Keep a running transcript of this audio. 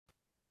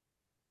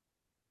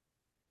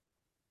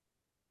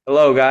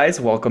Hello, guys.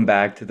 Welcome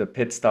back to the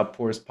PitStop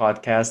Pours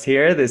podcast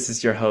here. This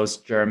is your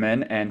host,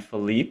 German and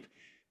Philippe.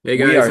 Hey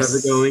We guys, are how's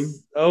it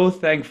going? so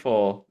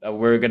thankful that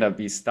we're gonna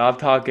be stop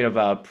talking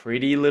about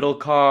pretty little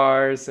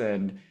cars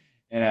and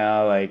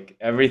like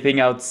everything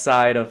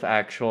outside of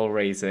actual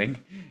racing.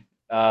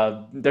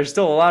 There's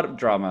still a lot of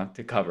drama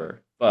to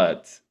cover,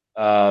 but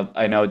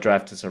I know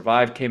Drive to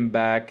Survive came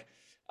back.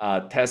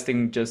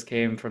 Testing just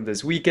came from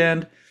this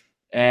weekend,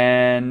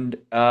 and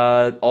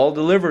all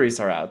deliveries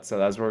are out. So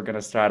that's where we're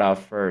gonna start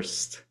off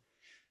first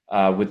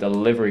with the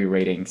delivery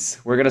ratings.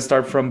 We're gonna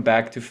start from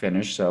back to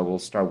finish. So we'll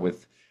start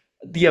with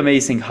the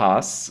amazing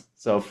Haas.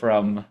 So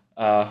from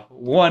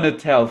one to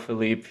tell,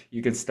 Philippe,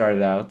 you can start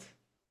it out.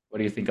 What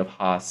do you think of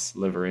Haas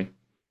livery?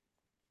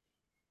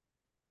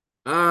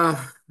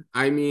 Uh,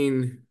 I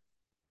mean,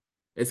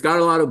 it's got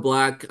a lot of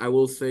black. I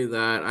will say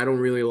that. I don't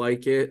really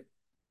like it,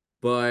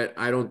 but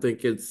I don't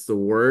think it's the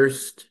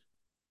worst.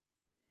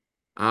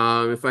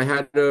 If I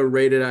had to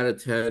rate it out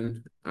of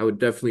 10, I would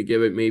definitely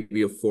give it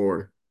maybe a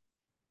 4.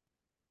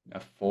 A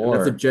And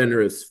that's a four.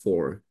 generous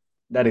 4.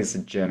 That is a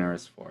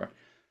generous four.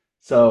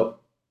 So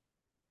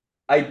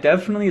I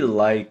definitely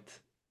liked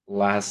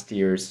last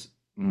year's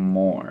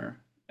more,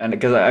 and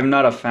because I'm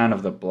not a fan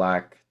of the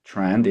black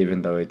trend,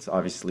 even though it's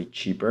obviously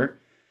cheaper.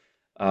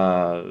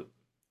 Uh,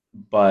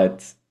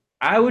 but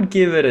I would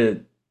give it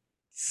a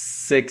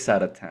 6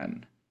 out of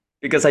 10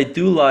 because I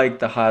do like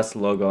the Haas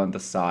logo on the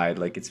side.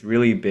 Like it's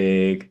really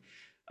big.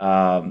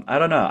 I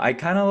don't know. I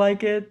kind of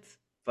like it,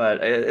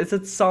 but it's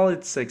a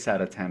solid 6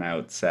 out of 10, I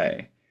would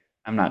say.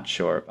 I'm not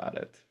sure about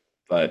it.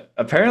 But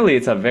apparently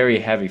it's a very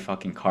heavy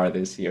fucking car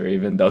this year,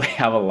 even though they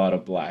have a lot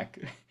of black,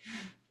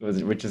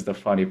 which is the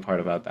funny part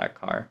about that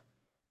car.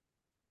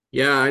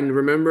 Yeah, and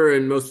remember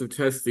in most of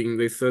testing,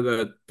 they said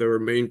that their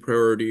main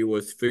priority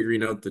was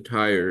figuring out the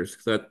tires,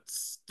 'cause that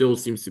still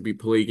seems to be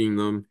plaguing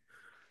them.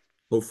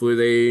 Hopefully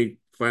they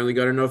finally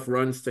got enough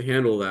runs to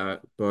handle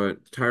that,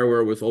 but tire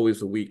wear was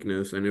always a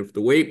weakness. And if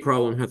the weight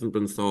problem hasn't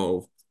been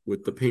solved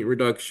with the paint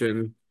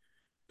reduction,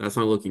 that's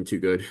not looking too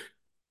good.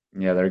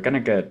 Yeah, they're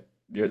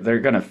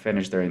gonna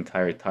finish their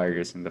entire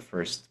tires in the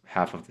first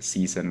half of the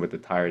season with the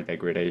tire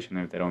degradation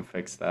if they don't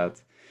fix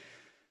that.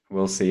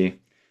 We'll see.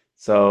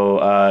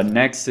 So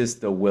next is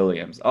the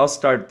Williams. I'll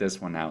start this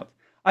one out.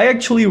 I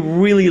actually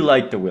really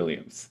like the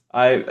Williams.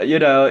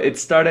 It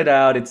started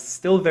out, it's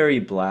still very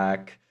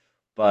black,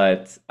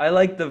 but I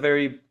like the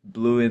very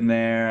blue in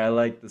there. I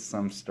like the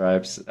some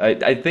stripes.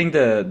 I think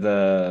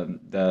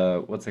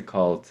the what's it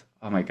called?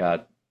 Oh my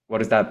God,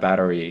 what is that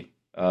battery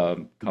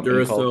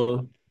company called?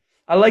 Duracell.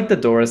 I like the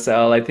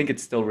Duracell. I think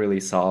it's still really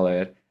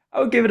solid. I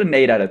would give it an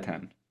 8 out of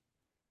 10.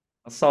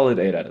 A solid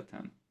 8 out of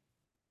 10.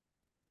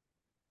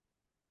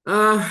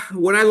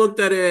 When I looked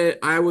at it,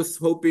 I was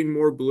hoping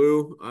more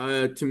blue.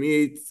 To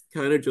me, it's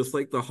kind of just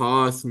like the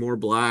Haas, more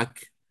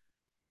black.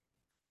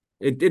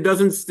 It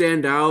doesn't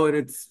stand out, and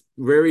it's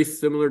very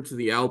similar to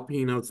the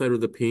Alpine outside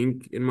of the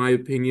pink, in my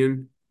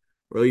opinion,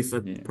 or at least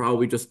I'm Yeah.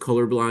 probably just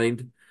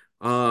colorblind.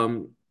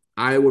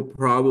 I would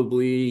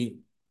probably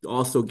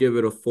also give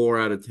it a 4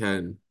 out of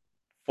 10.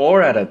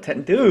 4 out of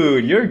 10,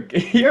 dude.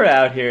 You're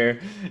out here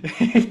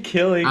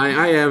killing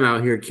I am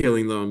out here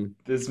killing them.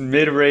 this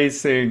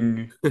mid-race,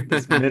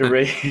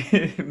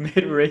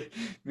 mid-race,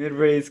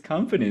 mid-race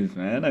companies,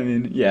 man. I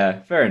mean,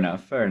 yeah, fair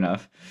enough, fair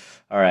enough.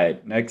 All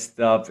right, next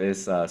up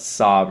is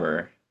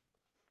Sauber.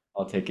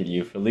 I'll take it,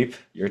 you, Philippe.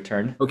 Your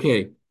turn.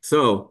 Okay,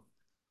 so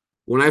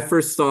when I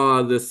first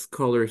saw this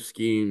color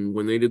scheme,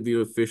 when they did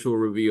the official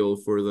reveal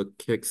for the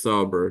Kick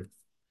Sauber,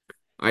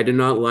 I did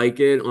not like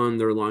it on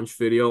their launch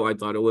video. I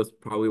thought it was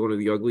probably one of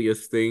the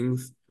ugliest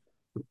things.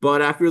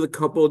 But after the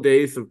couple of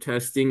days of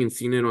testing and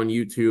seeing it on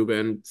YouTube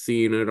and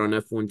seeing it on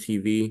F1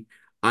 TV,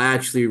 I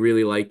actually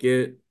really like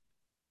it.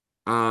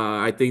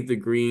 I think the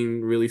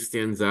green really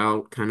stands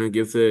out, kind of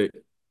gives it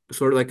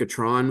sort of like a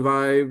Tron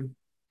vibe.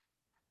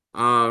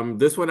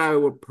 This one I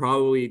would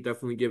probably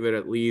definitely give it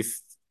at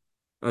least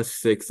a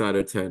 6 out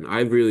of 10.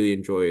 I really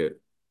enjoy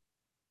it.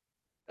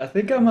 I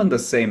think I'm on the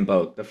same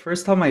boat. The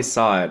first time I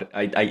saw it,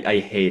 I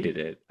hated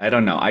it. I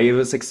don't know. I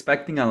was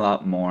expecting a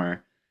lot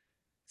more,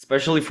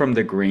 especially from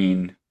the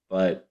green,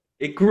 but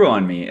it grew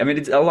on me. I mean,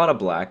 it's a lot of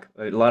black,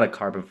 a lot of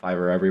carbon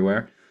fiber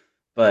everywhere,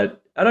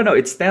 but I don't know,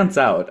 it stands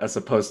out as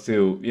opposed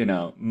to,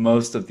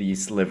 most of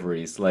these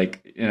liveries,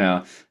 like,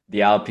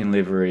 the Alpine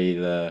livery,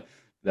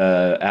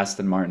 the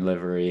Aston Martin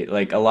livery,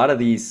 like a lot of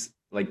these,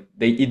 like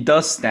it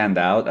does stand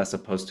out as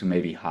opposed to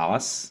maybe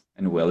Haas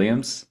and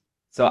Williams.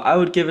 So I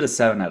would give it a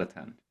 7 out of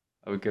 10.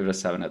 I would give it a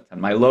 7 out of 10.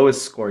 My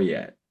lowest score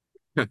yet.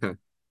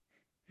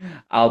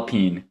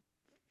 Alpine.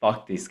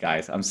 Fuck these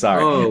guys. I'm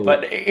sorry. Oh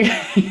But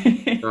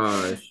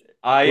gosh.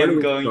 I Where do am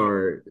we going.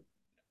 start?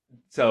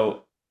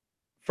 So,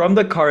 from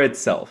the car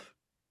itself,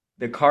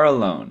 the car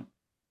alone,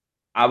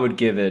 I would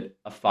give it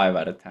a 5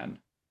 out of 10.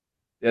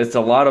 It's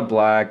a lot of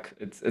black.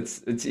 It's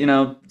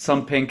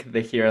some pink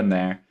here and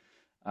there.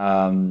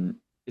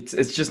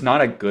 It's just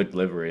not a good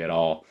livery at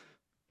all.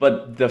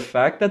 But the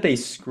fact that they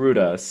screwed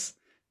us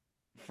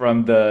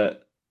from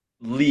the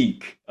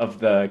leak of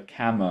the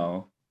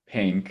camo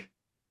pink,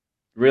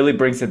 Really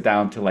brings it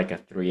down to like a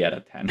 3 out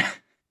of 10.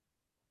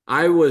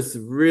 I was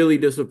really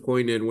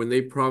disappointed when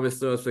they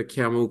promised us a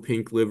camo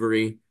pink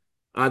livery.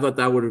 I thought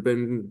that would have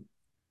been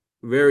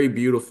very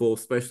beautiful,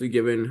 especially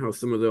given how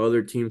some of the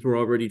other teams were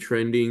already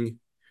trending.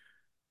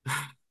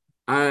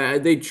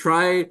 They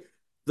try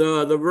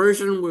the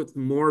version with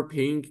more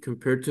pink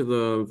compared to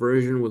the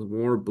version with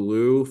more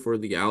blue for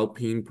the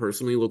Alpine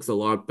personally looks a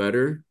lot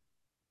better.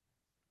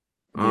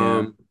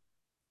 Yeah, Um,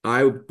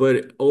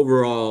 but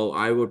overall,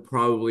 I would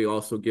probably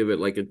also give it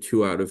like a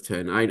 2 out of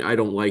 10. I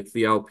don't like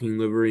the Alpine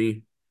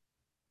livery.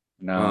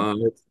 no,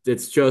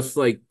 It's just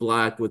like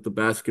black with the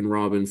Baskin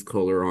Robbins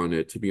color on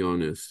it, to be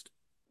honest.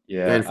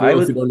 yeah, And for I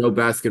those who would, don't know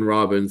Baskin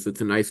Robbins,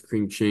 it's an ice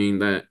cream chain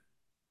that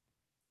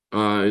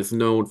is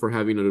known for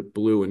having a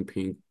blue and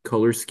pink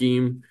color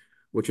scheme,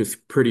 which is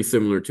pretty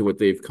similar to what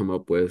they've come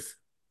up with.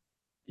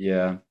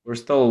 yeah, we're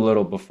still a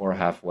little before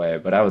halfway,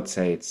 but I would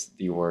say it's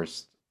the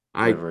worst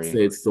I'd say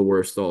livery. it's the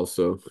worst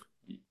also.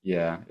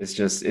 Yeah, it's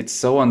just it's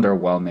so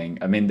underwhelming.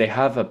 I mean, they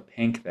have a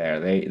pink there.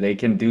 They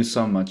can do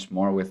so much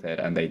more with it,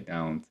 and they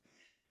don't.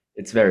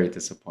 It's very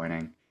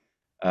disappointing.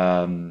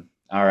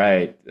 All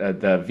right,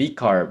 the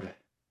V-carb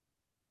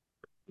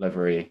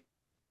livery.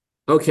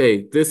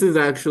 Okay, this is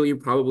actually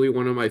probably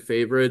one of my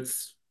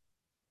favorites.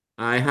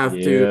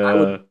 I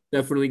would Yeah,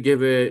 definitely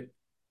give it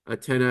a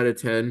 10 out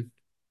of 10.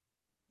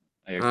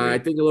 I I agree.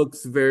 think it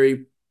looks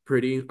very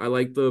pretty. I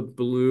like the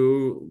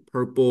blue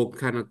purple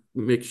kind of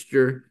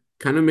mixture.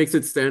 Kind of makes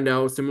it stand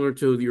out, similar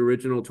to the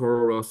original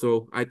Toro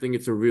Rosso. I think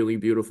it's a really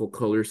beautiful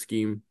color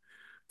scheme.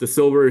 The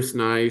silver is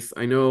nice.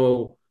 I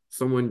know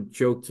someone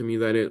joked to me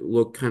that it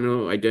looked kind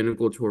of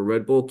identical to a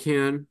Red Bull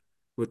can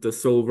with the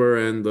silver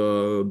and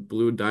the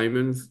blue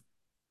diamonds,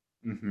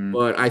 Hmm.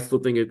 but I still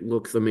think it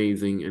looks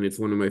amazing and it's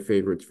one of my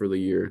favorites for the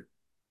year.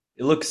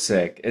 It looks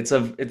sick.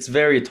 It's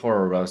very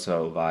Toro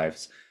Rosso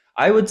vibes.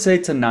 I would say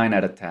it's a 9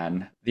 out of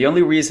 10. The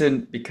only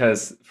reason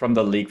because from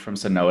the leak from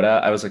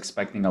Sonoda, I was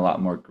expecting a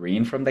lot more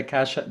green from the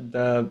Cash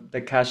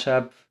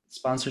App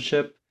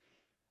sponsorship.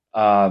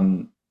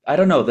 I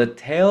don't know. The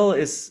tail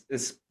is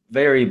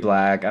very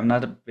black. I'm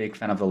not a big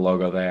fan of the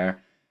logo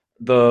there.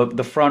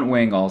 The front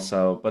wing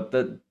also, but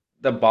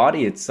the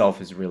body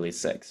itself is really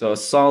sick. So a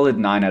solid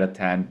 9 out of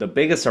 10. The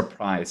biggest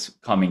surprise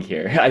coming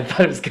here. I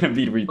thought it was gonna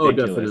be Oh, ridiculous.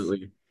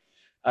 definitely.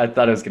 I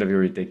thought it was gonna be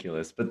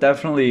ridiculous, but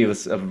definitely it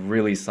was a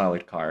really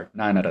solid car.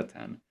 9 out of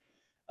 10.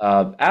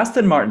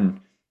 Aston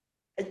Martin,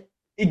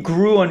 it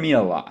grew on me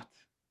a lot.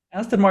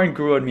 Aston Martin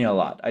grew on me a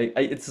lot.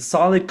 It's a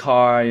solid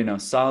car,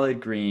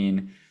 solid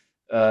green,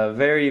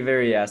 very,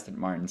 very Aston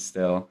Martin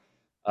still.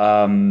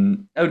 I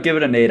would give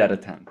it an 8 out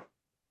of 10.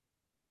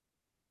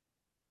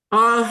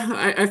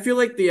 I feel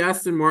like the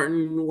Aston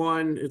Martin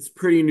one, it's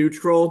pretty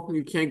neutral.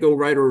 You can't go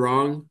right or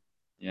wrong.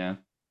 Yeah.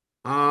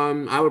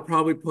 I would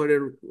probably put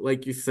it,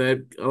 like you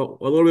said, a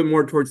little bit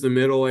more towards the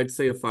middle. I'd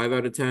say a 5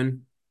 out of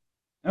 10.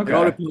 It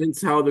all Okay.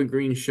 depends how the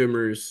green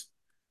shimmers.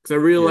 Because I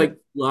really Yeah. like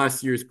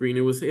last year's green.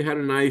 It had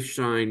a nice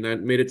shine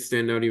that made it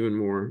stand out even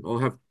more.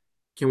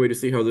 Can't wait to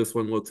see how this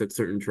one looks at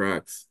certain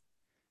tracks.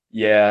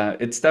 Yeah,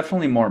 it's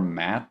definitely more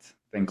matte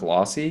than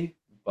glossy,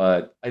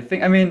 but I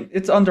mean,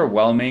 it's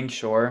underwhelming,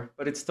 sure,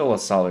 but it's still a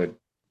solid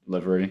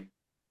livery.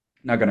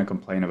 Not gonna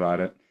complain about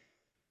it.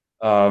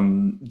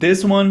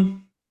 This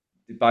one,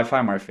 by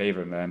far my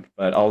favorite, man,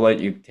 but I'll let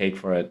you take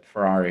for it,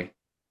 Ferrari.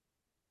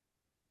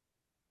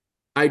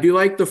 I do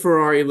like the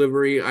Ferrari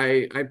livery.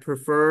 I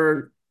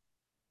prefer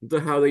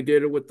how they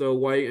did it with the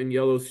white and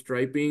yellow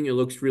striping. It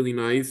looks really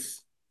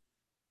nice.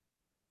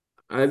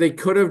 They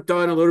could have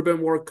done a little bit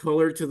more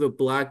color to the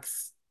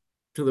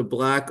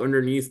black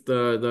underneath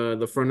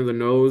the front of the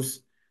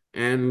nose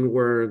and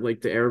where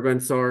like the air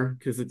vents are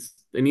because it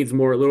needs a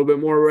little bit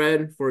more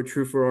red for a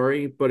true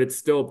Ferrari, but it's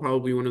still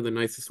probably one of the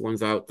nicest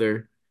ones out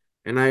there.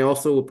 And I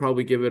also will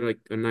probably give it like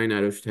a 9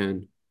 out of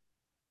 10.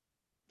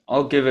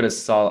 I'll give it a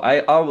solid.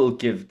 I will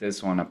give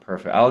this one a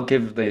perfect. I'll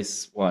give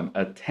this one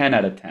a 10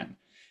 out of 10.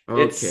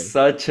 It's Okay.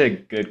 such a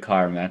good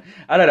car, man.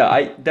 I don't know.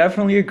 I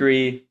definitely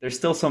agree. There's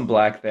still some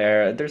black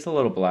there. There's a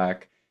little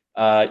black.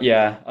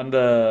 Yeah, on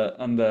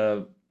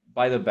the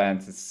by the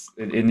bands,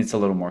 it needs a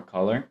little more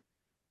color,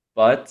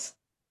 but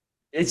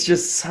it's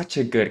just such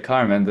a good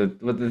car, man.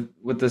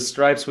 With the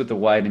stripes with the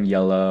white and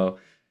yellow,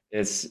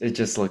 it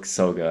just looks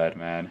so good,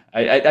 man.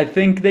 I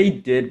think they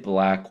did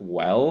black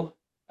well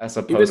as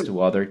opposed Even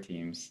to other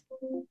teams.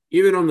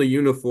 even on the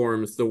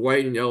uniforms, the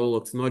white and yellow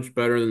looks much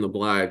better than the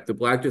black. The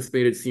black just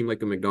made it seem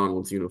like a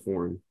McDonald's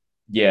uniform.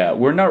 Yeah,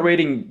 we're not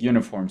rating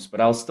uniforms, but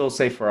I'll still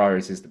say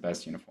Ferraris is the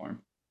best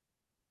uniform.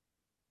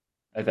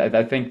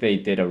 I think they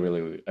did a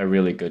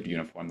really good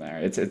uniform there.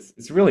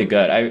 It's really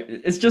good.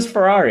 It's just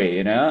Ferrari,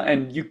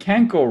 and you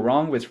can't go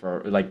wrong with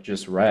like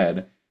just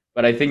red.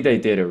 But I think they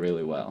did it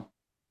really well.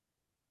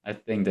 I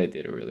think they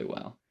did it really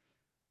well.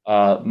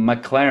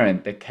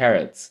 McLaren, the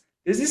carrots.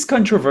 This is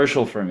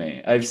controversial for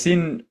me. I've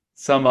seen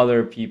some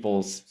other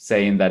people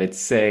saying that it's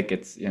sick.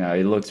 It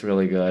looks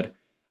really good.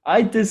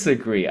 I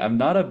disagree. I'm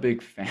not a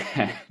big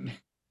fan.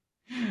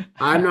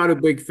 I'm not a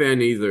big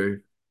fan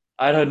either.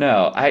 I don't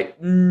know.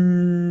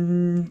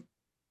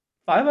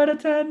 5 out of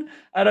 10?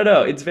 I don't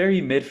know. It's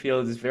very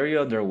midfield. It's very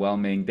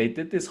underwhelming. They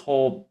did this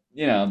whole,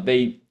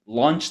 they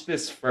launched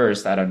this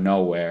first out of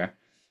nowhere.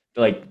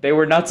 Like they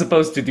were not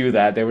supposed to do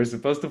that. They were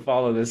supposed to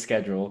follow this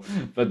schedule,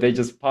 but they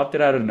just popped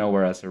it out of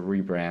nowhere as a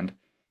rebrand.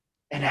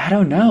 And I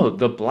don't know,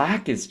 the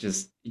black is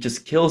just it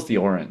just kills the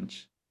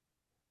orange.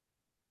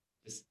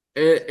 Just,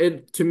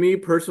 It to me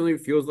personally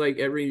feels like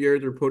every year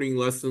they're putting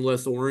less and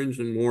less orange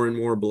and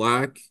more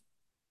black.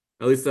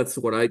 At least that's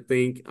what I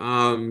think.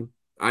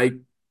 I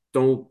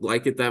don't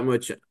like it that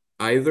much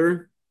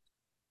either.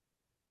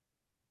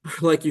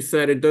 Like you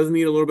said, it does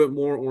need a little bit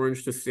more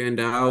orange to stand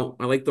out.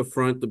 I like the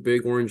front, the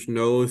big orange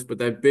nose, but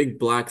that big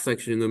black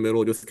section in the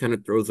middle just kind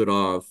of throws it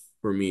off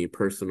for me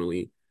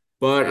personally.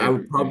 But I I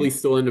would probably agree.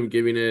 still end up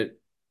giving it,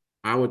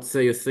 I would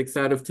say a 6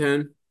 out of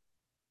 10.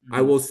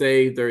 I Mhm. will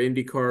say their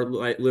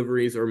IndyCar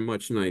liveries are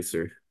much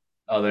nicer.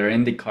 Oh, their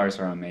Indy cars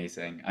are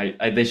amazing.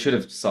 They should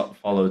have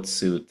followed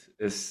suit.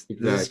 This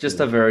is just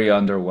a Exactly. very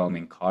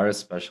underwhelming car,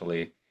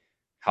 especially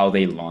how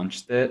they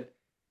launched it.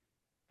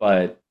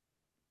 But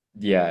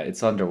yeah,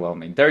 it's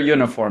underwhelming. Their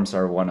uniforms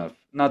are one of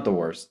not the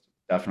worst.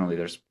 Definitely,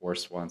 there's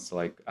worse ones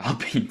like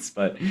Alpines,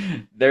 but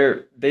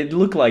they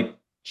look like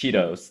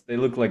Cheetos. They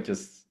look like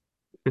just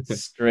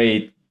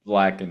straight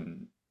black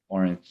and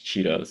orange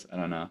Cheetos. I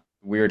don't know.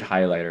 Weird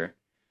highlighter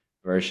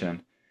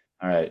version.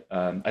 All right.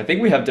 I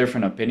think we have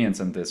different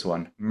opinions on this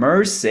one.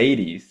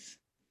 Mercedes.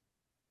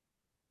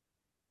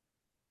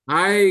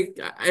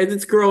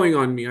 It's growing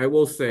on me, I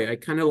will say. I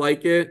kind of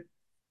like it.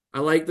 I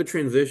like the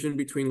transition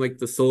between like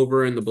the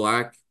silver and the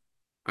black.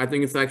 I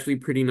think it's actually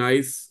pretty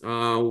nice,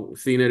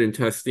 seeing it in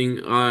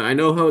testing. I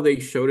know how they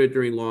showed it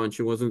during launch.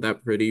 It wasn't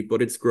that pretty,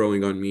 but it's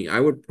growing on me. I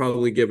would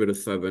probably give it a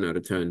 7 out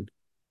of 10.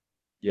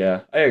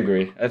 Yeah, I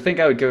agree. I think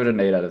I would give it an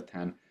 8 out of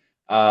 10.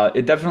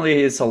 It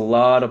definitely is a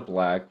lot of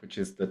black, which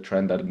is the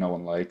trend that no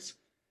one likes.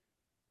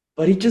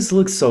 But he just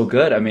looks so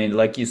good. I mean,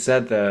 like you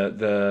said,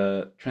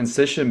 the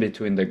transition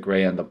between the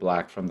gray and the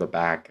black from the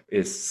back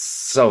is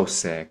so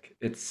sick.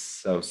 It's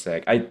so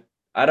sick.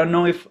 I don't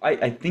know if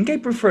I think I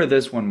prefer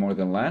this one more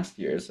than last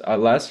year's.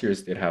 Last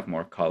year's did have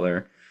more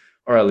color,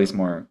 or at least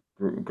more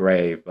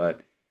gray.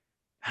 But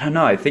I don't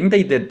know. I think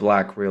they did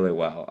black really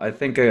well. I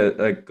think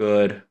a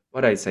good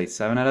what I say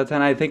 7 out of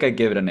 10. I think I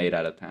give it an 8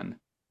 out of 10.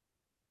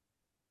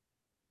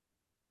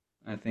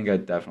 I think I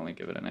definitely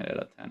give it an 8 out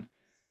of 10.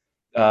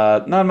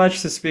 Not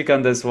much to speak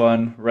on this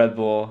one. Red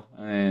Bull.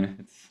 I mean,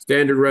 it's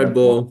Standard Red Red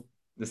Bull. Bull.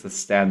 This is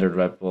standard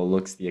Red Bull.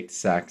 Looks the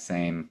exact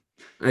same.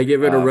 I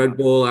give it a Um, Red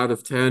Bull out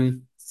of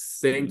 10.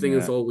 Same thing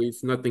as yeah,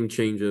 always. Nothing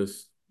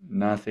changes.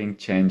 nothing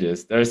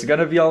changes. There's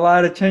gonna be a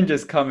lot of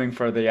changes coming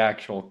for the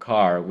actual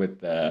car with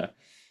the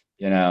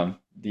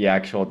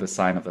actual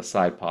design of the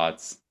side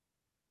pods.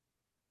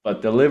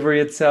 But delivery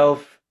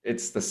itself,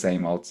 it's the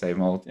same old,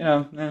 same old.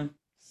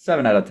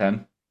 7 out of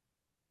 10.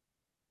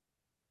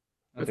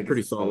 I That's think it's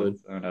pretty a solid solid.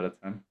 7 out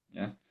of 10.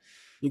 Yeah.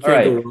 You All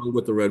can't go right. wrong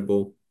with the Red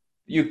Bull.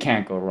 You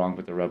can't go wrong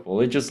with the Red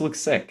Bull. It just looks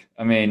sick.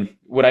 I mean,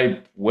 would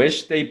I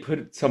wish they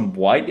put some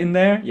white in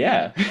there?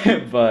 Yeah,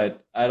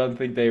 but I don't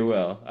think they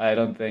will. I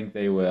don't think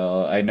they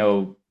will. I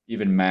know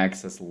even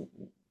Max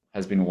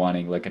has been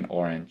wanting like an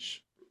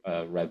orange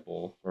Red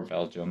Bull for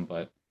Belgium,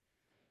 but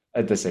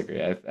I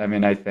disagree. I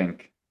mean, I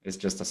think it's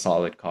just a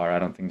solid car. I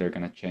don't think they're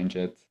gonna change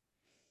it.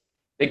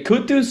 They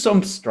could do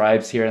some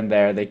stripes here and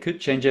there. They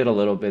could change it a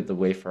little bit the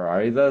way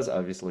Ferrari does.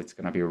 Obviously, it's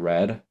gonna be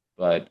red,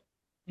 but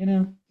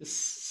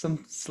just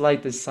some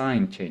slight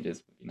design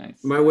changes would be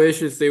nice. My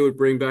wish is they would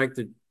bring back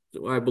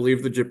I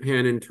believe, the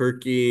Japan and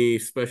Turkey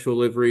special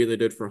livery they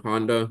did for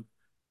Honda.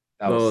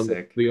 That was The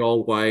sick. the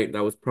all white.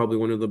 That was probably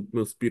one of the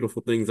most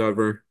beautiful things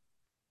ever.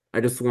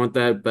 I just want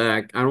that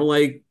back. I don't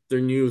like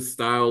their new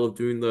style of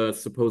doing the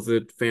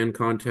supposed fan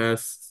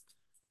contests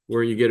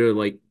where you get to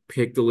like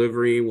pick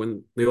delivery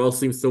when they all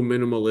seem so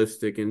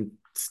minimalistic and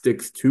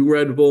sticks to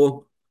Red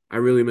Bull. I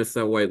really miss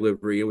that white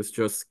livery. It was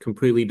just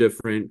completely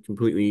different,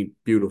 completely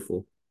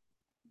beautiful.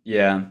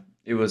 Yeah,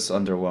 it was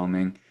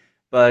underwhelming,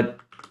 but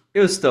it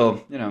was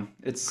still,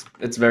 it's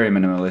very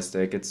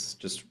minimalistic. It's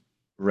just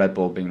Red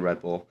Bull being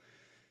Red Bull.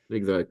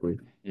 Exactly.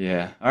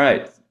 Yeah. All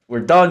right. We're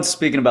done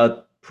speaking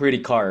about pretty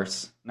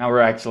cars. Now we're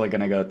actually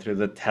going to go through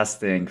the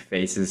testing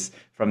phases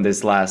from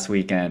this last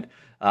weekend.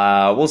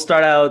 We'll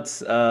start out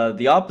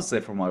the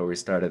opposite from what we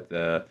started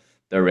the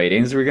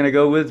ratings. We're going to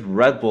go with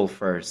Red Bull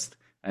first.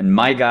 And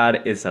my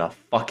God, it's a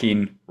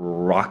fucking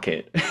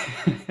rocket.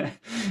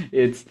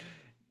 It's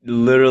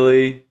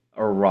literally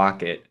a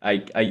rocket.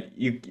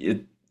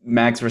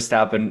 Max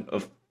Verstappen a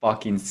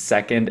fucking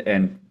second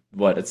and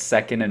what a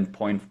second and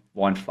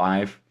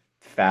 0.15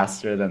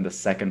 faster than the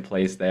second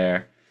place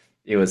there.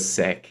 It was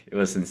sick. It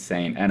was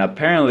insane. And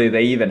apparently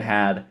they even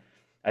had,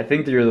 I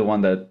think you're the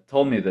one that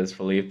told me this,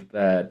 Philippe,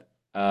 that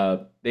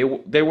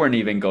they weren't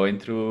even going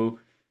through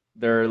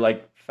their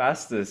like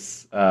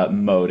fastest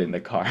mode in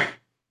the car.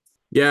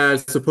 Yeah,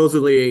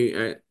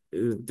 supposedly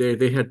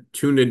they had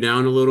tuned it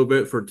down a little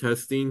bit for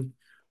testing,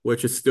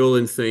 which is still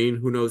insane.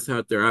 Who knows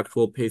how their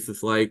actual pace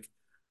is like?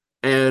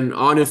 And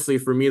honestly,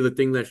 for me, the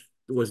thing that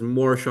was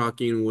more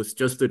shocking was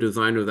just the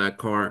design of that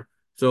car.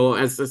 So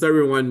as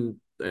everyone,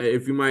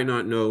 if you might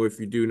not know, if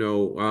you do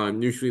know,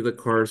 usually the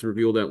cars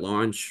revealed at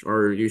launch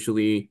are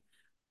usually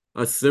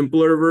a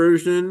simpler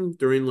version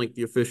during like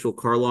the official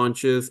car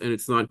launches, and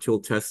it's not till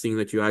testing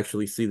that you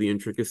actually see the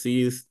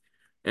intricacies.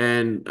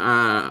 And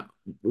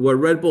what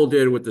Red Bull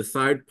did with the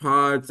side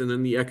pods and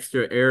then the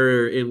extra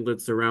air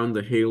inlets around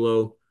the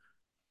halo,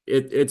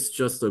 it's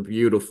just a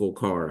beautiful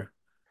car.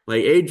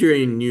 Like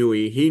Adrian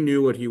Newey, he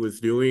knew what he was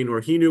doing,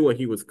 or he knew what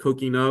he was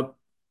cooking up.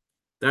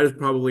 That is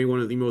probably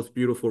one of the most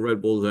beautiful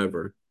Red Bulls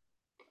ever.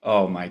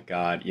 Oh my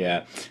God,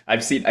 yeah. I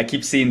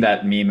keep seeing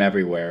that meme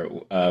everywhere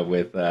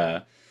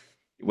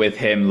with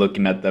him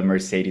looking at the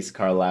Mercedes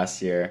car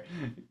last year,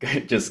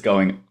 just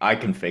going, I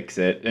can fix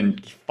it, and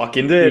he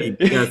fucking He did.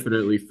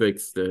 definitely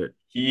fixed it.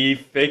 He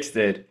fixed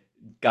it.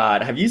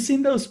 God, have you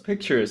seen those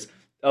pictures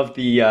of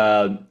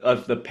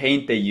the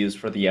paint they use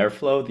for the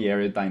airflow, the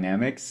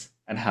aerodynamics,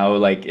 and how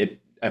like it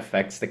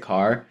affects the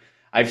car?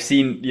 I've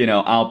seen,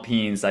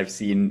 Alpines, I've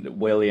seen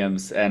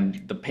Williams,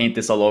 and the paint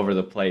is all over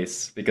the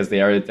place because the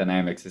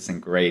aerodynamics isn't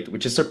great,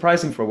 which is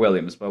surprising for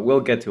Williams, but we'll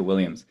get to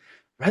Williams.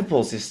 Red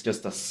Bulls is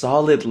just a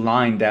solid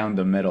line down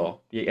the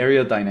middle. The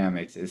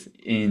aerodynamics is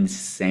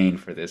insane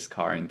for this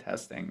car in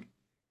testing.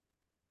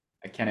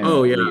 I can't even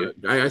Oh yeah, believe.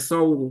 I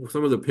saw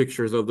some of the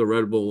pictures of the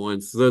Red Bull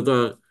ones.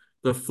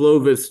 The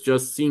Flovis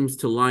just seems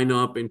to line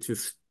up into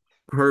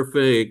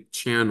perfect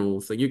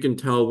channels. Like you can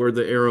tell where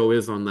the arrow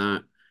is on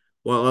that,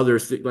 while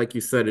others, like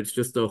you said, it's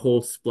just a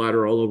whole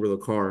splatter all over the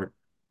car.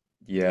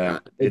 Yeah,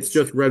 It's it's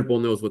just Red Bull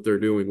knows what they're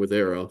doing with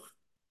arrow.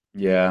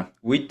 yeah.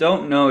 We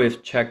don't know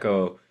if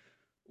Checo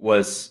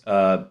was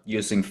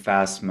using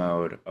fast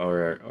mode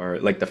or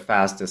like the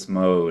fastest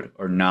mode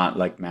or not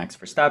like Max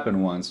Verstappen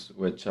once,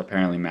 which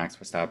apparently Max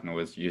Verstappen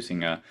was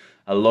using a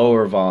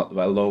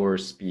lower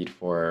speed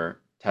for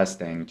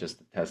testing just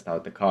to test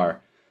out the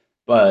car.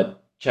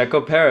 But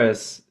Checo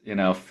Perez,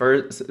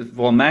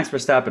 Max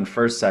Verstappen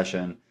first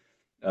session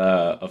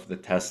of the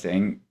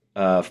testing,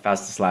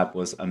 fastest lap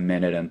was a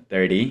minute and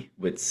 30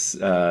 with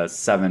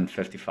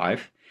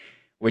 7:55,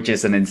 which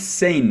is an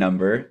insane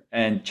number.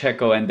 And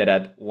Checo ended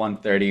at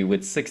 1:30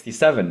 with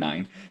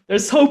 67.9.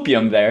 There's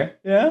hopium there.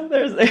 Yeah,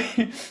 there's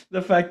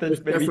the fact There's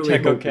that maybe definitely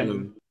Checo hope in can.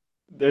 them.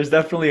 There's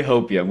definitely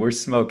hopium. We're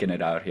smoking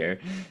it out here.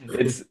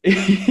 It's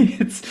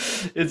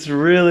it's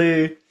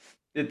really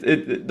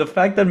the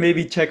fact that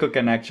maybe Checo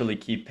can actually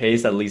keep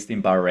pace at least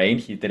in Bahrain.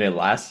 He did it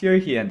last year.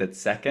 He ended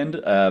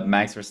second.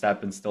 Max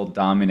Verstappen still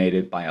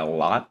dominated by a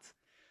lot,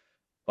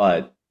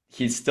 but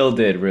he still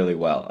did really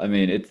well. I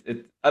mean,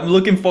 I'm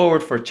looking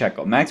forward for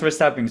Checo. Max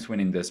Verstappen's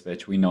winning this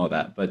bitch. We know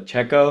that. But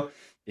Checo,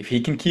 if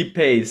he can keep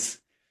pace,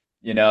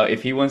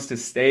 if he wants to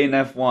stay in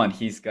F1,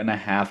 he's gonna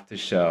have to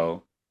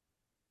show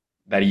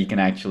that he can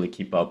actually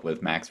keep up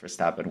with Max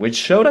Verstappen, which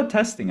showed at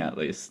testing at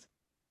least.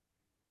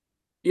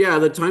 Yeah,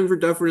 the times were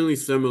definitely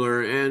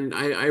similar, and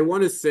I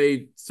want to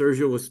say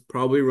Sergio was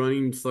probably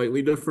running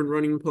slightly different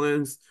running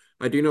plans.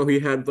 I do know he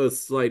had the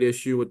slight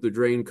issue with the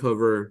drain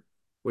cover,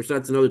 which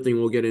that's another thing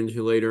we'll get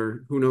into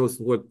later. Who knows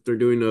what they're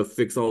doing to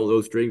fix all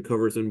those drain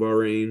covers in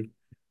Bahrain?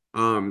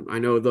 I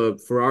know the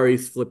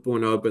Ferraris flipped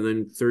one up, and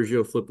then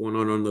Sergio flipped one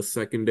on the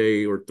second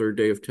day or third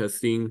day of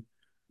testing,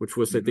 which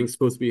was I think Hmm.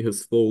 supposed to be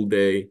his full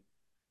day.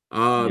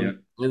 Yeah.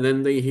 And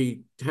then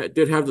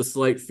did have the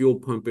slight fuel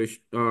pump issue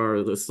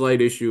or the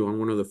slight issue on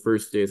one of the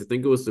first days. I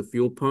think it was the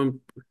fuel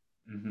pump.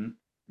 Hmm.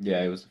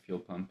 Yeah, it was a fuel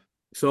pump.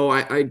 So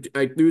I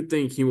do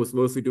think he was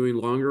mostly doing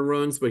longer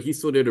runs, but he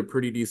still did a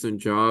pretty decent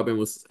job and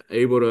was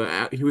able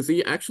to. He was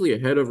actually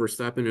ahead of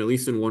Verstappen at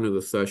least in one of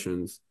the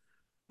sessions.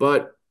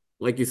 But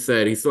like you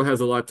said, he still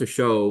has a lot to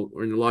show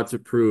and a lot to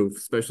prove,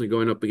 especially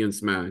going up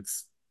against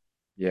Max.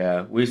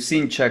 Yeah, we've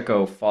seen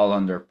Checo fall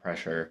under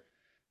pressure.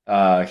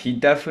 He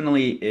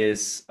definitely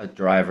is a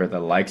driver that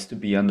likes to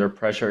be under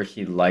pressure.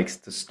 He likes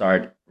to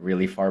start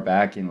really far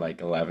back in like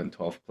 11th,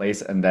 12th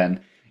place and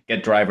then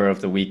get driver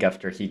of the week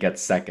after he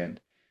gets second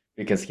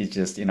because he's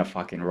just in a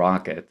fucking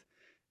rocket.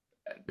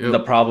 The Yep,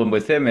 problem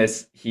with him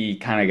is he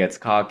kind of gets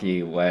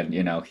cocky when,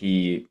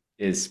 he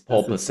is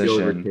pole consistency position.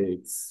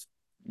 overtakes.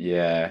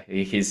 Yeah,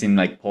 he's in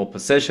like pole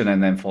position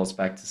and then falls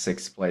back to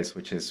sixth place,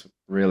 which is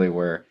really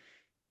where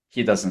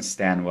he doesn't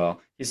stand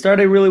well. He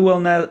started really well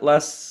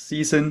last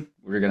season.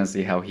 We're gonna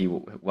see how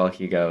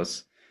he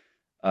goes.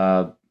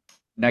 Uh,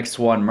 Next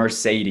one,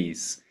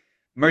 Mercedes.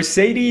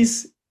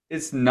 Mercedes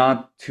is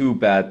not too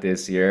bad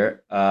this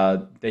year.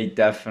 They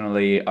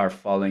definitely are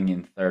falling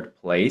in third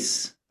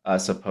place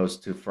as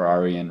opposed to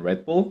Ferrari and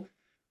Red Bull,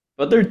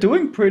 but they're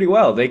doing pretty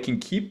well. They can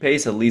keep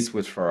pace at least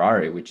with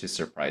Ferrari, which is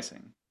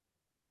surprising.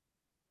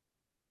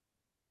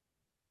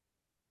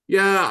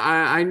 Yeah,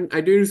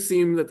 I do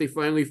seem that they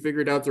finally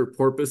figured out their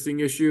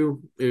porpoising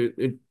issue.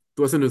 It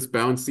wasn't as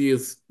bouncy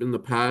as in the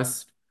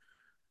past.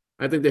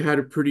 I think they had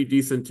a pretty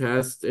decent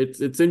test.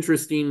 It's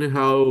interesting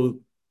how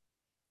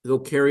they'll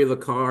carry the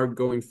car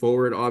going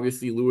forward.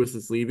 Obviously, Lewis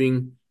is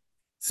leaving,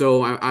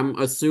 so I'm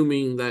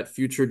assuming that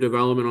future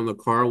development on the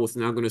car was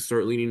now going to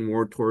start leaning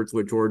more towards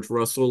what George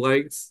Russell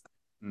likes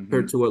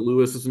compared Hmm. to what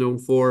Lewis is known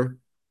for.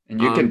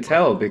 And you can Um,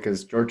 tell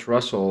because George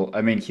Russell,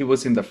 I mean, he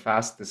was in the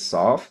fastest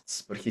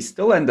softs, but he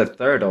still ended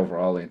third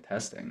overall in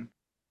testing.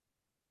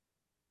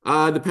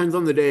 depends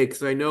on the day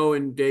because I know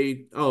in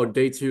day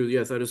two,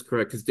 yes, that is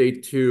correct. Because day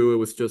two, it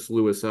was just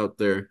Lewis out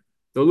there.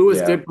 Though Lewis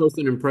Yeah. did post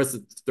an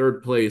impressive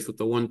third place with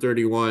the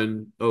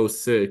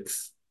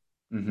 1:31.06.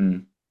 hmm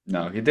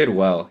No, he did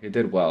well. He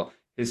did well.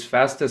 His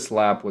fastest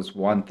lap was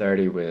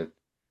 1:30 with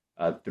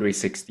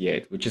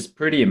 3:68, which is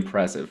pretty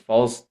impressive.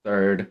 Falls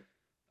third,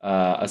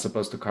 as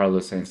opposed to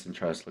Carlos Sainz and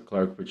Charles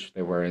Leclerc, which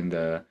they were in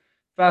the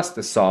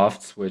fastest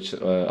softs, which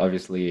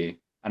obviously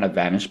an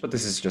advantage, but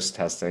this is just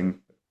testing.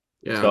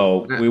 Yeah,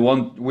 So we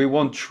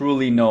won't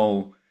truly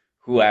know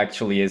who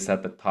actually is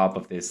at the top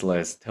of this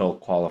list till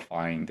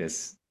qualifying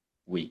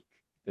week,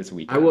 this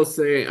I weekend. will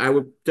say I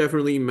would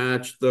definitely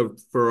match the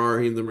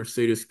Ferrari and the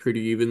Mercedes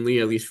pretty evenly,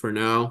 at least for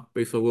now,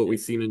 based on what we've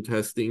seen in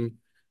testing.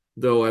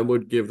 Though I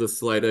would give the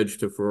slight edge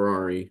to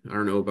Ferrari. I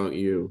don't know about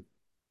you.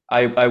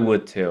 I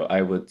would too.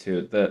 I would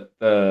too.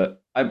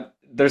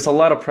 There's a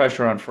lot of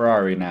pressure on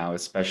Ferrari now,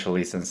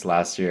 especially since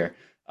last year.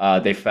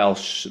 They fell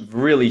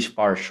really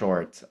far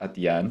short at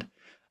the end.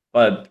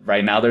 But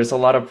right now, there's a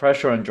lot of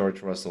pressure on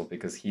George Russell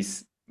because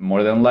he's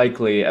more than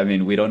likely, I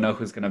mean, we don't know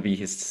who's going to be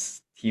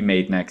his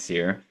teammate next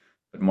year,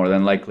 but more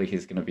than likely,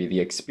 he's going to be the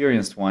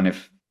experienced one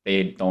if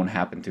they don't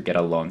happen to get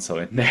Alonso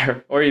in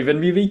there, or even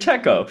maybe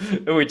Checo,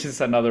 which is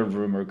another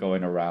rumor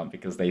going around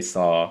because they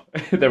saw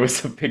there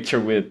was a picture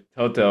with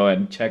Toto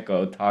and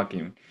Checo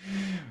talking,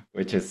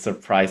 which is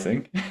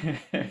surprising.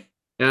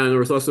 And there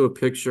was also a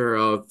picture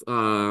of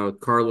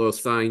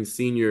Carlos Sainz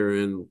Sr.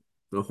 and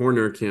the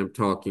Horner camp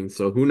talking.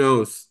 So who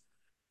knows?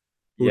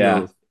 Who Yeah,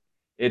 knows?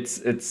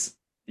 it's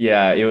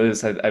yeah, it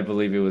was I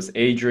believe it was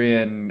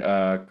Adrian,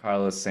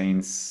 Carlos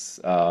Sainz,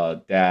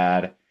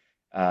 dad,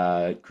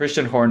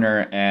 Christian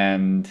Horner,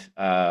 and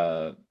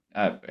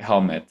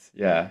Helmet.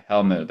 Yeah,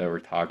 Helmet that were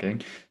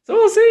talking. So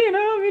we'll see.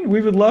 I mean,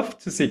 we would love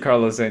to see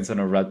Carlos Sainz in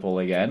a Red Bull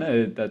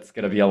again. That's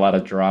gonna be a lot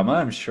of drama.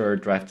 I'm sure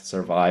Drive to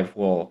Survive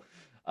will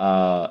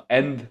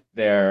end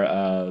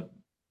their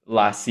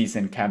last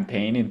season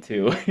campaign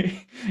into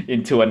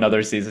into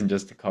another season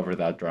just to cover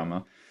that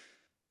drama.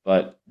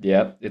 But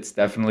yeah, it's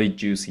definitely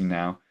juicy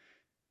now.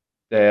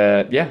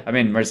 Yeah, I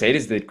mean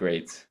Mercedes did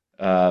great.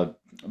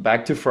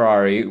 Back to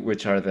Ferrari,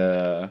 which are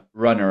the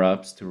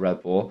runner-ups to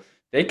Red Bull.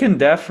 They can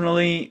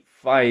definitely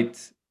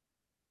fight.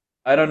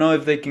 I don't know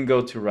if they can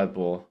go to Red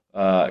Bull,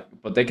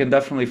 but they can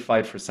definitely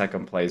fight for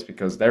second place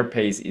because their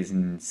pace is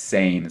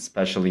insane,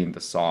 especially in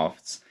the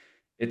softs.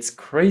 It's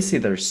crazy.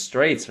 Their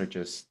straights are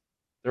just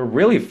they're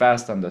really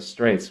fast on the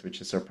straights,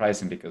 which is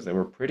surprising because they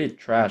were pretty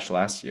trash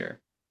last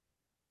year.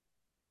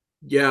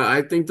 Yeah,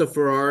 I think the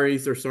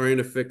Ferraris are starting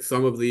to fix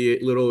some of the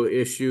little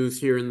issues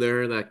here and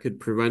there that could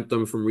prevent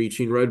them from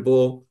reaching Red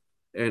Bull.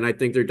 And I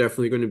think they're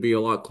definitely going to be a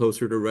lot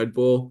closer to Red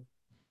Bull.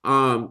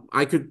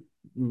 I could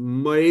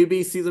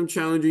maybe see them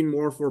challenging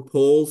more for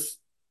poles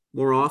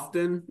more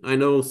often. I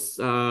know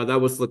that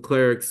was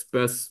Leclerc's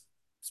best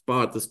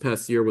spot this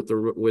past year with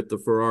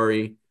the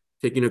Ferrari,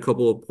 taking a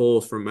couple of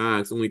poles from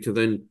Max, only to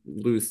then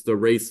lose the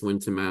race win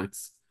to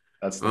Max.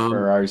 That's the Um,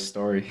 Ferrari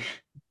story.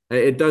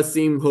 it does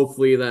seem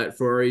hopefully that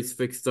Ferrari's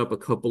fixed up a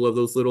couple of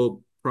those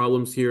little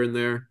problems here and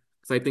there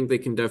because I think they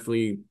can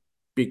definitely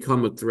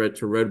become a threat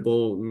to Red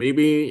Bull.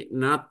 Maybe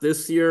not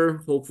this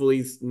year,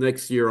 hopefully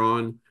next year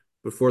on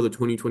before the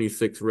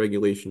 2026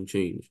 regulation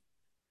change.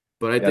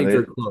 But I Yeah, think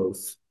they're they,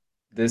 close.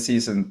 this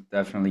season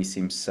definitely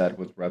seems set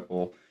with Red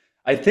Bull.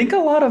 I think a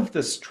lot of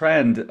this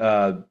trend,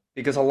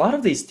 because a lot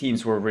of these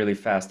teams were really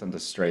fast on the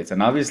straights,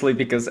 and obviously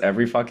because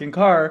every fucking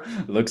car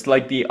looks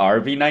like the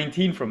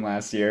RB19 from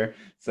last year,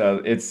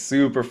 so it's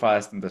super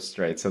fast in the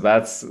straight. So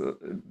that's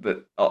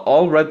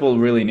all Red Bull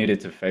really needed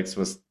to fix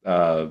was,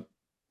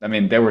 I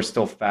mean, they were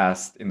still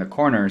fast in the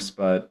corners,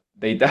 but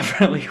they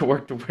definitely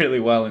worked really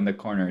well in the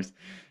corners.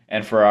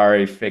 And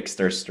Ferrari fixed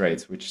their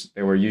straights, which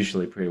they were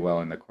usually pretty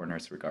well in the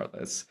corners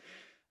regardless.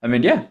 I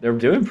mean, yeah, they're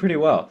doing pretty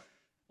well.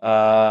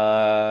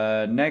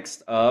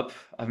 Next up,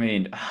 I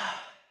mean,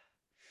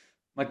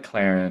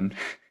 McLaren.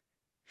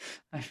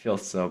 I feel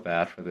so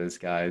bad for these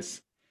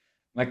guys.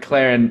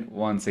 McLaren,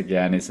 once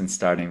again, isn't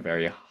starting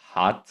very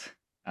hot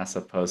as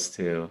opposed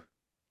to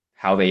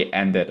how they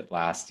ended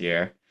last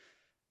year.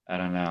 I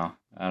don't know.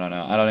 I don't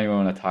know. I don't even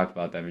want to talk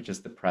about them. It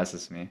just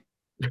depresses me.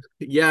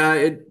 Yeah,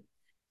 it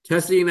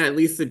testing at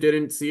least it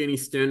didn't see any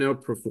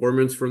standout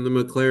performance from the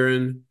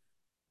McLaren.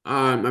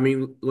 I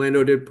mean,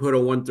 Lando did put a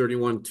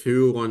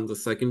 1:31.2 on the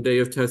second day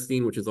of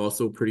testing, which is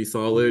also pretty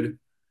solid.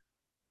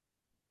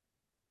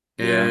 Yeah.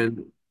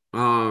 And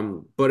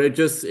but it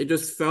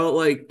just felt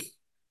like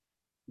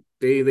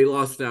they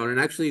lost out. And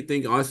I actually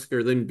think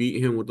Oscar then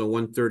beat him with a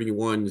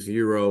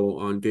 1:31.0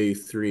 on day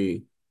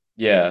three.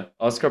 Yeah.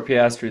 Oscar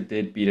Piastri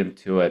did beat him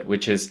to it,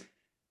 which is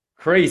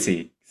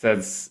crazy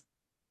since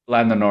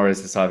Lando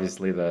Norris is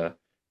obviously the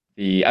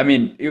I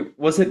mean,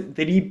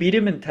 did he beat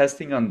him in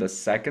testing on the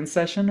second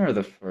session or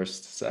the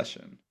first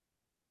session?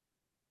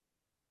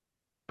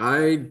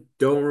 I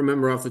don't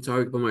remember off the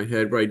top of my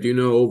head, but I do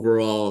know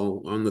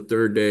overall on the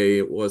third day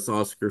it was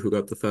Oscar who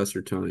got the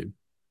faster time.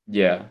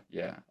 Yeah,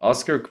 yeah.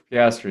 Oscar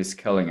Piastri is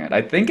killing it.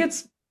 I think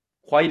it's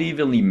quite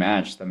evenly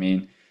matched. I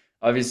mean,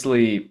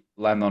 obviously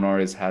Lando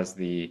Norris has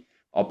the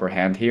upper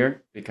hand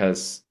here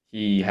because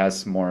he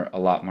has a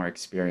lot more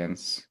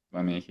experience.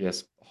 I mean, he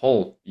has a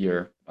whole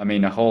year. I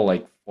mean, a whole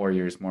like 4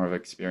 years more of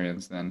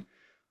experience than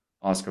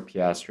Oscar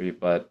Piastri.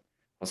 But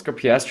Oscar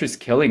Piastri's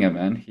killing it,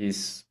 man.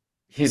 He's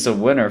a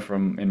winner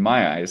from in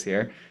my eyes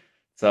here.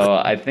 So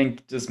I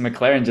think just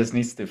McLaren just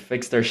needs to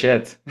fix their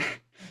shit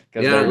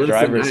because Yeah, their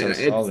listen, drivers are it's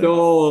solid.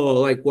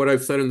 still like what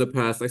I've said in the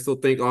past. I still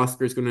think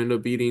Oscar's going to end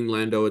up beating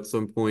Lando at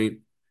some point.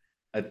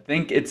 I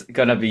think it's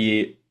gonna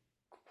be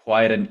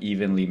quite an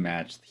evenly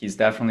matched. He's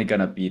definitely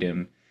gonna beat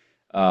him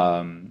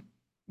um,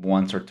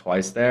 once or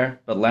twice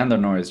there, but Lando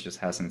Norris just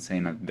has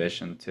insane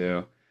ambition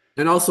too.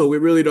 And also, we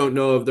really don't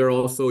know if they're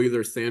also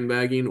either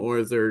sandbagging or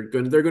if they're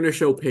going to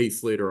show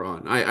pace later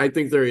on. I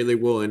think they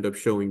will end up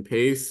showing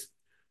pace,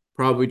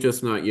 probably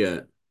just not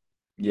yet.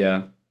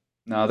 Yeah,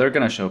 no, they're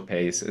gonna show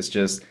pace. It's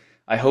just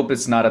I hope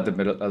it's not at the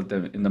middle of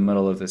the in the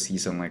middle of the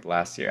season like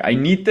last year. I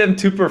need them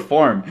to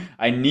perform.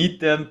 I need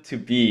them to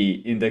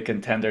be in the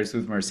contenders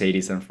with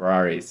Mercedes and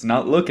Ferrari. It's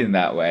not looking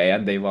that way,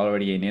 and they've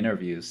already in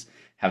interviews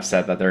have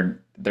said that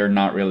they're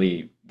not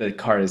really the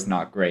car is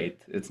not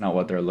great. It's not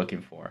what they're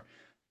looking for.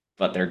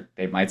 But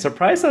they might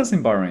surprise us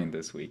in Bahrain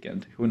this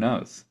weekend. Who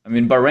knows? I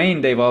mean,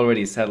 Bahrain they've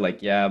already said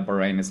like, yeah,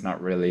 Bahrain is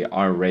not really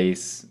our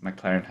race.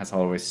 McLaren has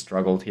always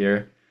struggled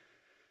here.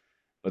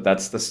 But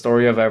that's the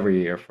story of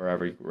every year for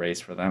every race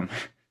for them.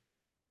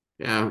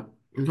 Yeah,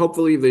 and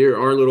hopefully there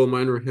are little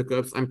minor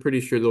hiccups. I'm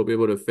pretty sure they'll be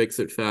able to fix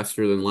it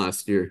faster than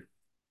last year.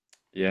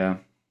 Yeah,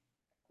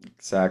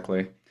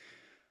 exactly.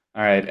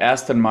 All right,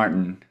 Aston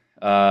Martin.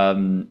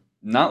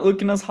 Not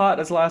looking as hot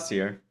as last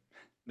year.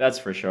 That's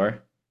for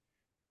sure.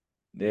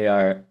 They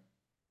are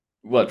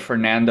what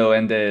Fernando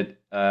ended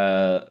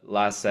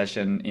last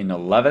session in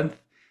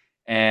 11th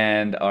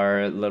and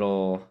our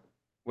little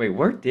wait,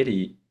 where did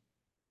he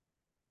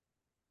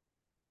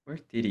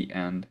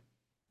end?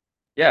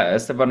 Yeah,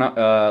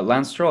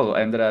 Lance Stroll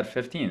ended at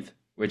 15th,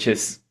 which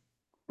is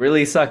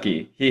really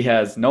sucky. He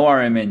has no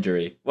RM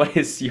injury. What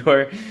is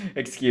your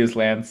excuse,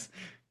 Lance?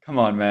 Come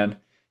on, man.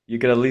 You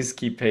could at least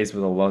keep pace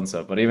with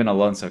Alonso, but even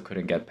Alonso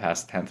couldn't get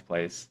past 10th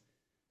place.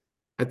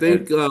 I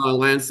It, think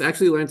Lance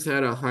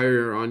had a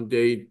higher on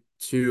day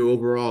two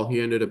overall.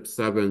 He ended up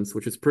seventh,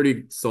 which is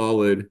pretty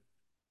solid.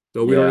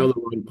 Though we don't know yeah,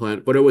 the run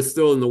plan, but it was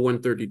still in the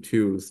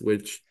 132s,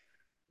 which,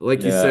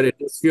 like you said, yeah, it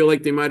does feel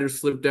like they might have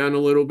slipped down a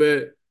little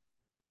bit.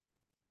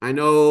 I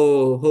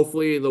know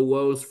hopefully the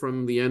woes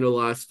from the end of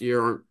last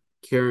year aren't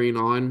carrying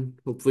on.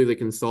 Hopefully they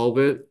can solve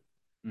it.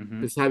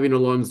 hmm Just having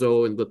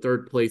Alonso in the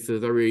third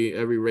places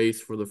every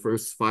race for the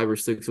first 5 or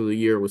 6 of the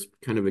year was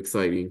kind of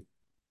exciting.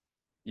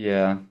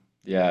 yeah,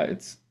 yeah.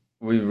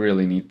 We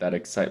really need that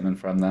excitement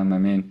from them. I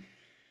mean,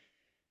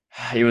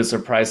 it was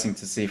surprising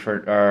to see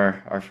for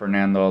our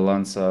Fernando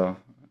Alonso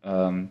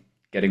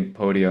getting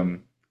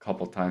podium a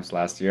couple times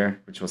last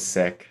year, which was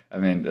sick. I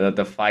mean,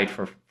 the fight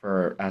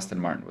for Aston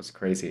Martin was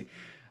crazy.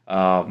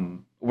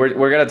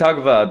 We're gonna talk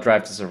about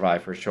Drive to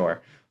Survive for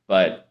sure,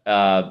 but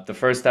the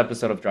first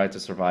episode of Drive to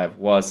Survive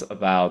was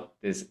about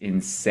this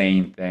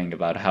insane thing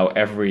about how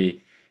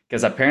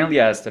because apparently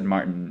Aston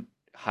Martin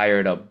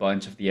hired a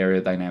bunch of the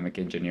aerodynamic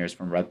engineers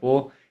from Red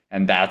Bull,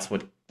 and that's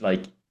what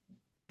like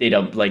they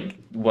don't like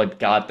what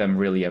got them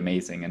really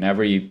amazing. And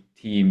every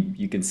team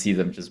you can see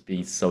them just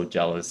being so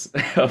jealous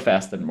of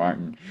Aston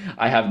Martin.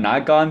 I have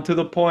not gone to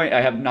the point.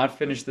 I have not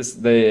finished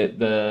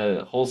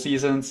the whole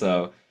season,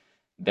 so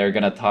they're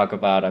gonna talk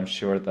about I'm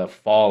sure the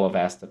fall of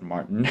Aston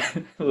Martin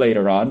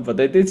later on. But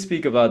they did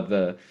speak about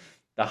the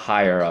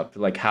higher up,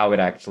 like how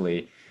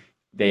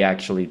they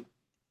actually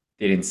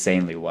did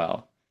insanely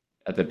well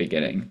at the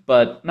beginning,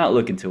 but not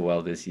looking too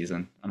well this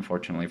season,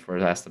 unfortunately for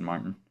Aston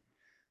Martin.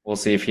 We'll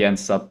see if he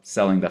ends up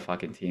selling the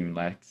fucking team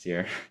next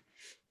year,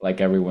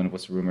 like everyone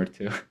was rumored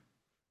to.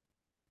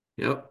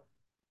 Yep.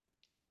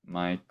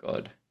 My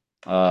God.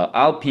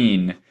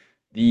 Alpine,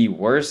 the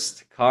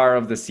worst car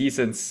of the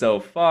season so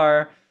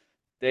far.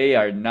 They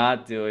are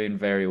not doing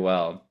very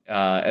well.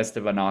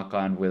 Esteban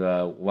Ocon with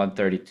a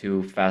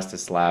 132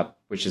 fastest lap,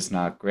 which is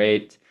not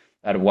great,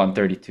 at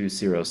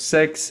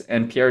 132.06,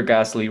 and Pierre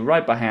Gasly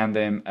right behind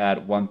him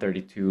at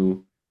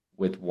 132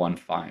 with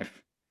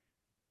 1.5.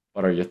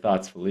 What are your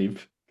thoughts,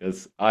 Philippe?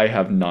 Because I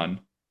have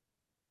none.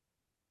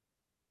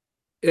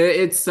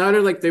 It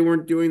sounded like they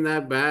weren't doing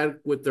that bad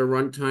with their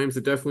run times.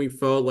 It definitely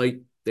felt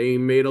like they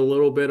made a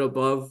little bit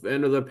above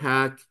end of the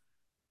pack,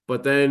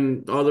 but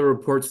then other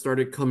reports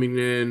started coming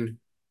in,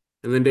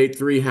 and then day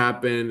three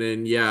happened,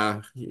 and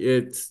yeah,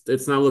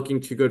 it's not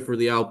looking too good for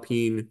the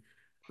Alpine.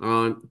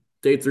 On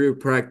day three of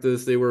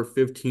practice, they were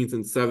 15th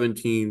and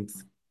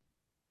 17th.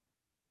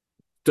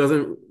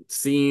 Doesn't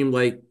seem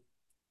like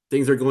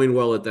things are going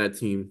well at that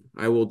team.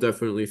 I will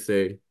definitely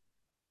say.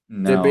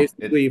 That No,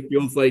 it basically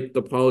feels like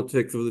the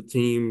politics of the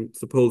team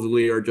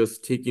supposedly are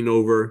just taking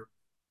over.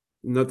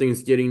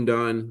 Nothing's getting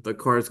done. The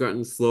car's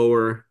gotten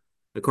slower.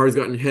 The car's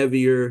gotten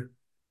heavier,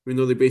 even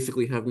though they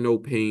basically have no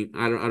paint.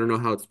 I don't know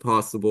how it's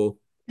possible.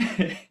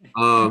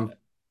 Um,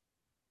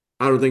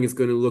 I don't think it's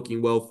going to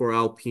looking well for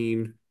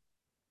Alpine.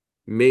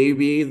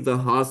 Maybe the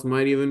Haas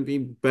might even be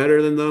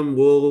better than them.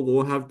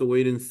 We'll have to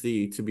wait and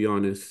see, to be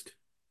honest.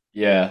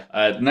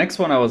 Yeah. Next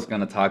one I was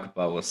gonna talk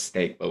about was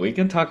steak, but we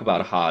can talk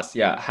about Haas.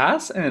 Yeah,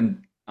 Haas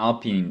and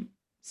Alpine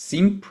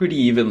seem pretty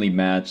evenly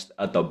matched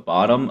at the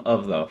bottom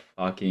of the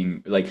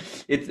fucking like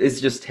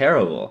it's just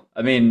terrible.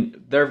 I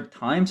mean, their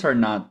times are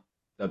not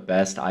the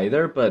best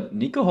either, but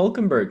Nico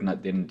Hulkenberg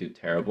not didn't do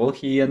terrible.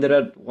 He ended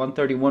at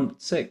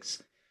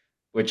 131.6,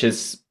 which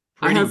is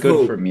I pretty have good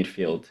for hope.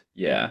 midfield.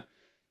 Yeah.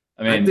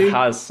 I I mean, think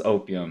Haas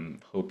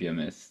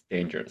Hopium is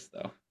dangerous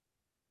though.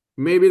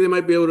 maybe they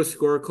might be able to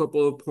score a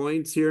couple of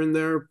points here and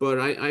there, but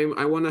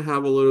I want to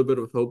have a little bit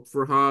of hope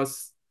for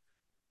Haas.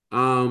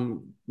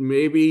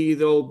 Maybe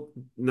they'll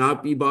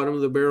not be bottom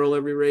of the barrel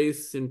every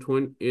race in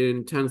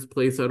 10th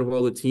place out of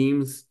all the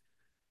teams,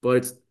 but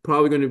it's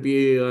probably going to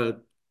be a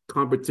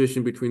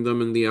competition between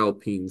them and the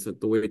Alpines at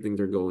the way things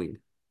are going.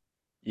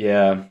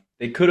 Yeah,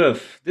 they could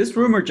have. This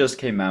rumor just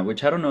came out,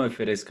 which I don't know if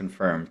it is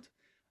confirmed.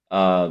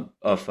 Of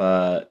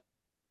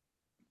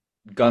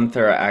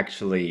Gunther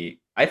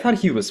actually, I thought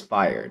he was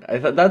fired. I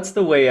thought that's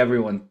the way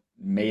everyone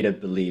made it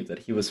believe that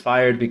he was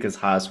fired because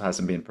Haas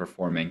hasn't been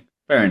performing.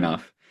 Fair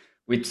enough.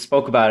 We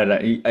spoke about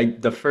it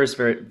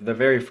the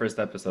very first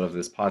episode of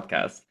this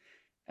podcast,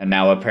 and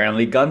now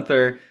apparently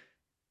Gunther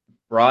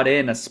brought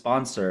in a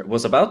sponsor,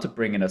 was about to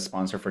bring in a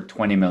sponsor for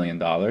 $20 million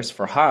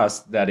for Haas.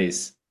 That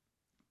is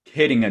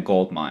hitting a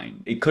gold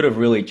mine. It could have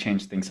really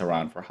changed things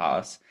around for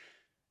Haas.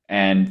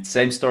 And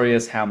same story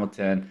as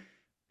Hamilton.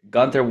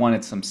 Gunther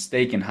wanted some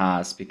stake in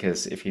Haas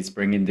because if he's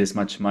bringing this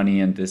much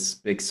money and this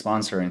big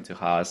sponsor into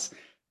Haas,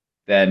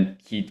 then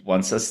he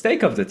wants a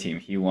stake of the team.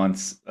 He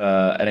wants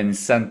an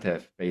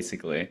incentive,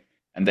 basically.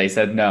 And they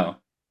said no.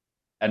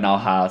 And now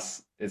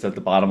Haas is at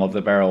the bottom of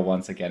the barrel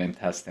once again in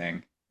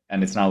testing.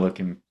 And it's not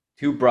looking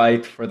too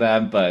bright for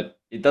them, but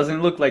it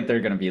doesn't look like they're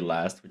going to be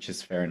last, which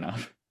is fair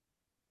enough.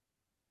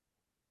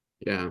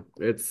 Yeah,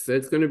 it's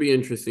going to be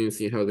interesting to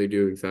see how they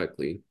do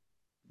exactly,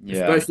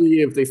 Yeah,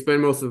 especially if they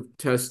spend most of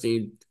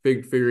testing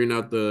figuring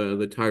out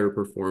the tire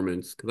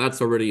performance. 'Cause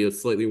that's already a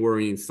slightly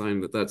worrying sign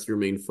that that's your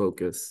main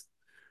focus.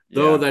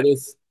 Though yeah, that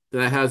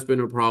has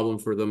been a problem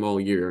for them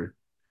all year,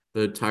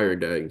 the tire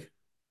deg.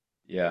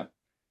 yeah.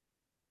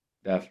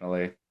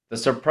 Definitely. The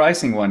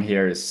surprising one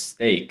here is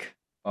steak.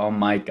 Oh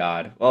my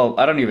God. Well,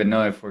 I don't even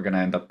know if we're gonna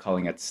end up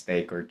calling it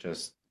steak or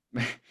just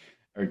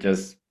or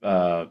just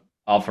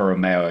Alfa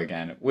Romeo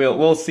again.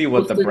 We'll see We'll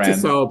what the stick to brand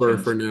Sauber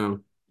for change. now.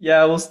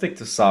 Yeah, we'll stick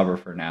to Sauber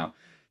for now.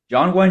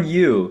 John Guan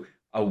Yu,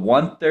 a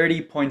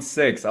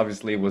 130.6,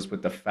 obviously was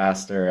with the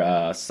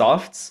faster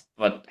softs,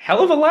 but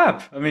hell of a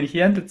lap. I mean,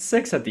 he ended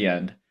sixth at the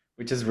end,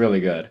 which is really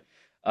good.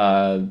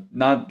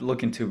 Not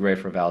looking too great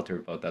for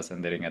Valtteri Bottas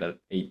ending at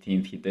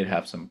 18th. He did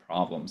have some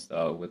problems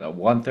though with a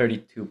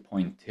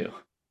 132.2.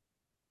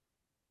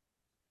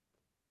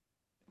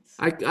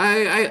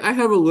 I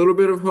have a little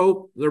bit of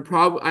hope.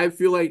 I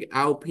feel like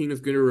Alpine is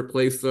going to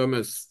replace them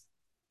as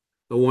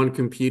the one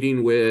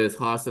competing with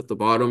Haas at the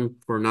bottom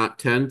for not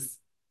 10th.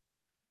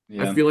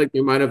 I Yeah. feel like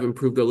they might have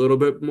improved a little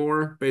bit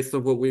more based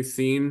on what we've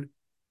seen.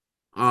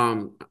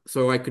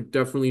 So I could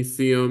definitely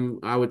see them,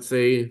 I would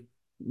say,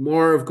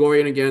 more of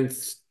going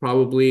against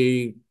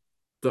probably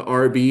the Or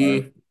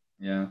RB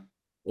yeah.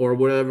 or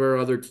whatever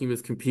other team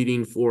is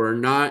competing for,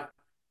 not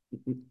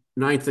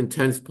ninth and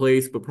 10th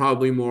place, but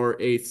probably more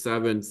eighth,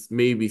 seventh,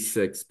 maybe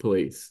sixth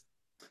place.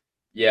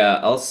 Yeah,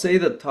 I'll say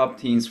the top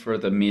teams for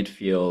the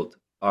midfield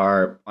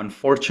are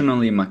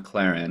unfortunately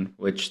McLaren,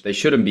 which they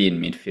shouldn't be in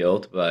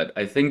midfield, but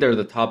I think they're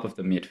the top of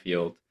the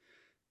midfield.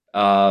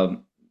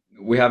 Um,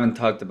 we haven't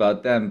talked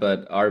about them,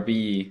 but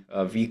RB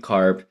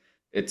V-Carb,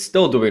 it's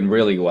still doing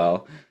really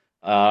well.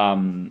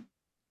 Um,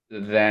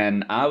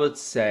 then I would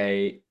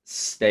say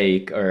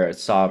Stake or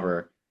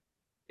Sauber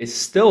is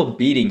still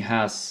beating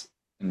Haas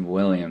and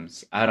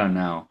Williams. I don't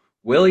know.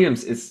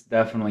 Williams is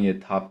definitely a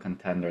top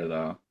contender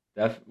though.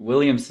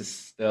 Williams is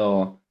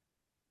still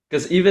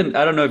because even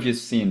I don't know if you've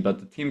seen, but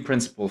the team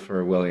principal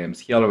for Williams,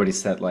 he already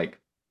said like,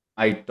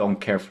 I don't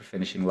care for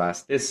finishing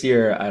last this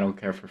year. I don't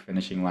care for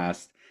finishing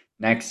last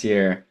next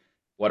year.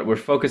 What we're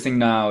focusing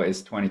now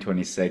is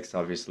 2026,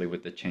 obviously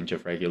with the change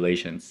of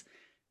regulations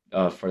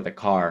for the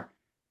car.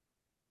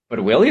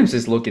 But Williams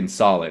is looking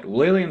solid.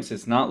 Williams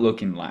is not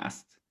looking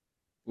last.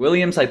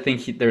 Williams, I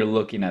think they're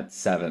looking at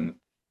seventh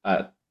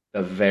at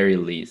the very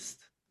least.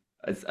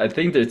 I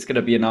think that it's going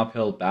to be an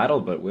uphill battle,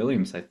 but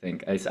Williams, I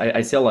think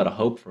I see a lot of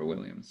hope for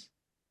Williams.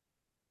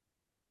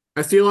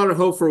 I see a lot of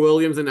hope for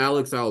Williams and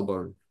Alex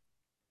Albon.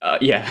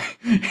 Yeah,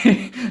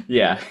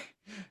 yeah.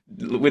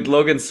 With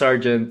Logan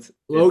Sargent,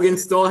 Logan it's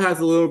still has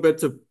a little bit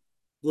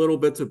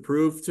to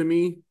prove to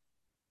me.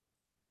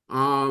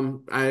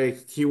 I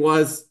he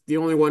was the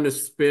only one to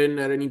spin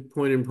at any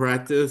point in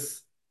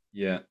practice,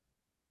 yeah,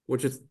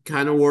 which is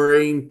kind of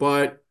worrying,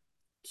 but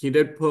he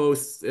did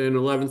post an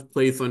 11th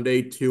place on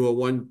day two, a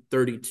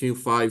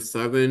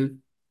 132.57.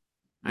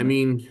 I mm,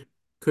 mean,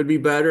 could be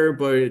better,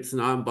 but it's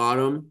not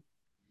bottom,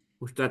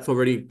 which that's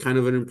already kind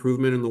of an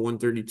improvement in the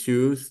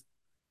 132s.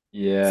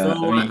 Yeah, I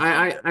So mean,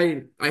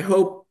 I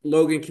hope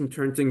Logan can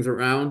turn things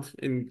around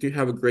and do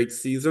have a great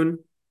season.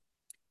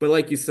 But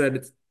like you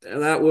said,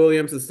 that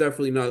Williams is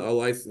definitely not a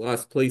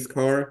last place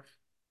car,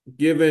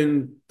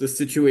 given the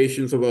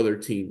situations of other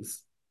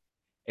teams.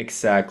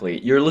 exactly.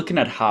 You're looking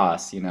at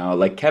Haas,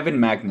 like Kevin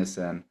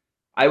Magnussen.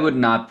 I would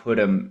not put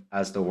him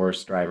as the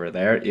worst driver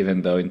there,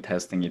 even though in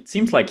testing it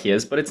seems like he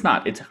is, but it's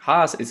not. It's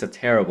Haas is a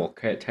terrible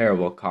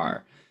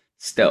car.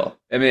 Still,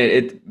 I mean,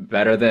 it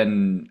better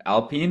than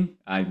Alpine.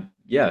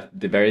 Yeah,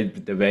 very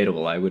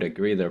debatable. I would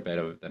agree they're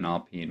better than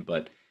Alpine,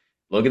 but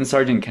Logan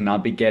Sargent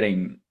cannot be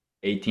getting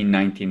 18th,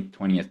 19th,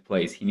 20th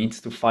place. He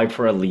needs to fight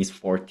for at least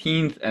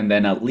 14th and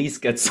then at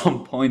least get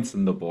some points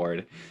on the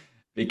board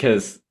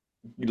because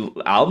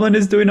Albon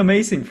is doing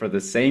amazing for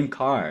the same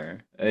car.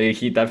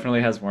 He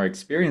definitely has more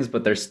experience,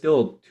 but they're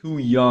still two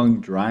young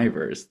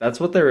drivers. That's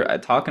what they're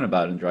talking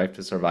about in Drive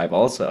to Survive,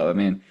 also. I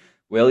mean,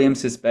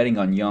 Williams is betting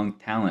on young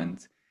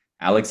talent.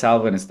 Alex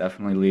Albon is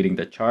definitely leading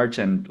the charge,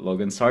 and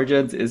Logan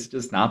Sargent is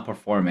just not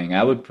performing.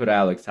 I would put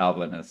Alex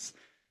Albon,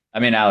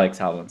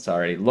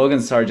 sorry.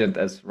 Logan Sargent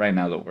as right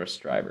now the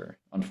worst driver,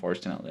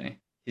 unfortunately.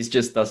 He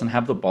just doesn't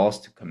have the balls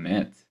to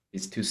commit.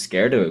 He's too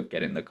scared to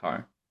get in the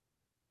car.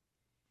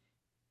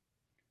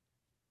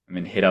 I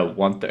mean,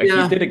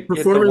 Yeah,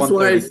 hit the performance wise,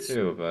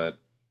 132, but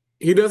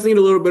he does need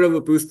a little bit of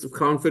a boost of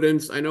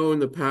confidence. I know in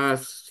the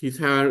past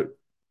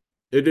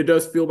it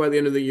does feel by the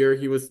end of the year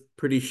he was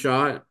pretty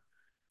shot,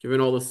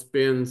 given all the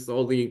spins,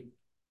 all the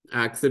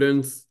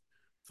accidents.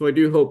 So I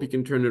do hope he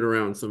can turn it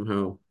around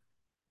somehow.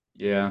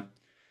 yeah,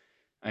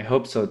 I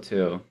hope so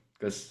too.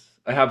 Because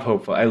I have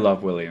hope for. I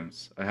love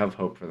Williams. I have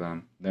hope for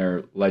them.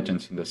 They're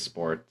legends in the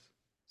sport,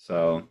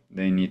 so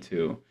they need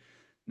to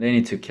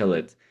kill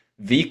it.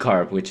 V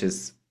Carb, which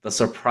is the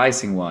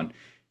surprising one.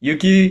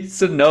 Yuki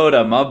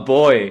Tsunoda, my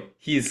boy,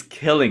 he's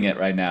killing it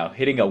right now,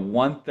 hitting a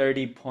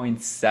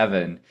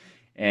 130.7,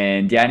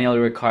 and Daniel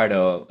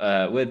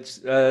Ricciardo, with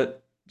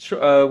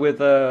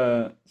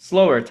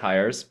slower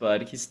tires,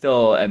 but he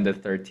still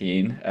ended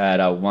 13 at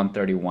a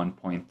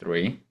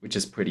 131.3, which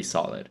is pretty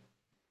solid.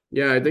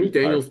 Yeah, I V think Carb.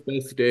 Daniel's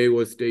best day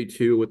was day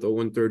two with the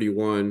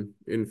 131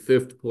 in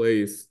fifth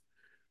place.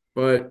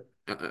 But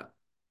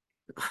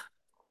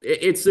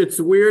it's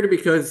weird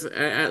because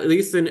at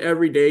least in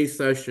everyday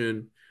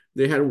session,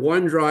 they had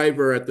one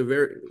driver at the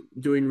very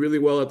doing really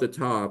well at the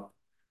top,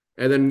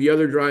 and then the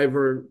other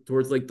driver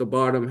towards like the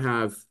bottom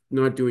half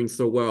not doing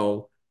so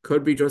well.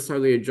 Could be just how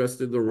they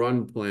adjusted the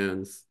run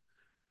plans.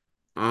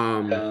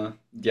 Um,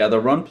 Yeah, the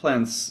run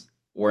plans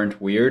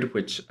weren't weird,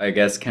 which I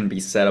guess can be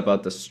said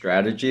about the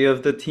strategy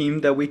of the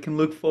team that we can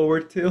look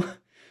forward to.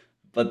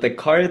 But the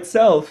car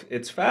itself,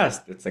 it's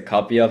fast. It's a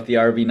copy of the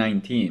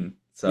RB19.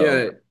 So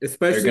yeah,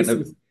 they're especially gonna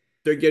since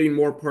they're getting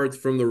more parts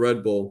from the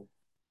Red Bull.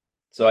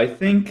 so I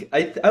think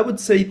I would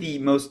say the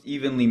most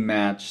evenly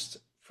matched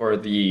for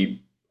the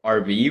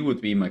RB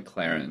would be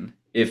McLaren,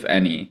 if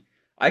any.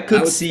 I I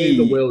could would say the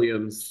see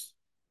Williams.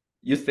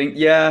 you think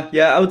yeah,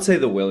 I would say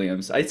the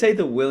Williams. I'd say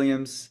the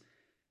Williams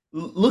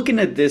looking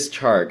at this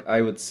chart,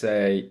 I would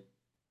say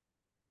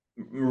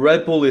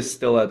Red Bull is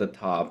still at the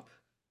top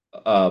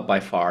by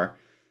far.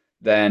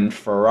 Then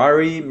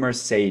Ferrari,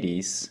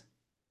 Mercedes.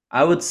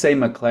 I would say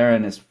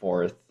McLaren is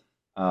fourth.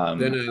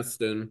 Then Um,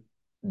 Aston,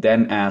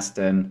 then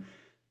Aston,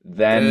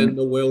 then then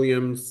the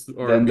Williams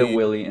then the RB.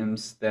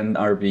 Williams, then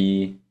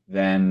RB,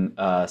 then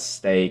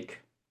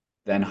Stake,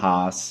 then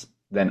Haas,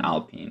 then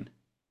Alpine.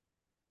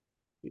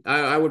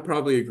 I would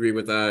probably agree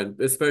with that,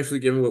 especially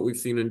given what we've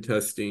seen in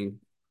testing.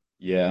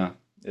 Yeah,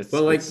 it's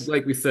But like it's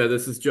like we said,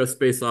 this is just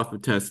based off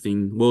of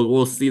testing.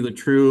 We'll see the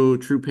true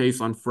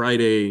pace on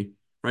Friday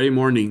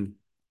morning.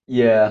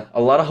 yeah,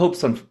 a lot of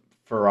hopes on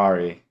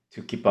Ferrari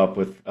to keep up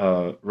with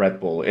Red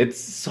Bull.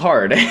 It's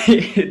hard.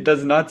 It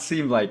does not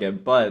seem like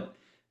it, but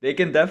they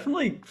can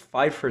definitely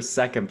fight for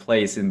second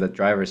place in the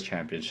Drivers'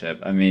 Championship.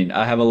 I mean,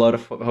 I have a lot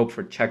of hope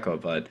for Checo,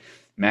 but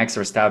Max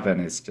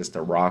Verstappen is just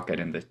a rocket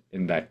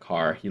in that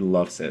car. He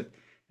loves it,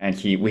 and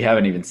he we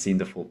haven't even seen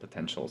the full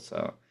potential.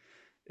 So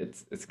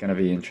it's gonna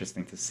be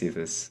interesting to see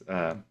this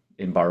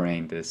in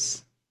Bahrain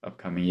this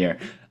upcoming year.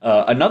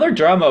 Another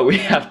drama we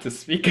have to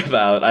speak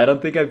about. I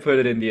don't think I put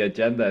it in the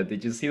agenda.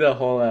 Did you see the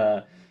whole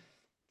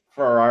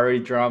Ferrari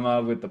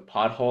drama with the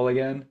pothole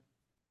again?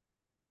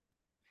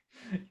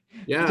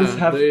 They just Yeah,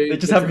 have they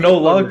just the have no trail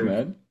luck, coverage.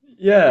 man.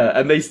 Yeah,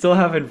 and they still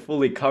haven't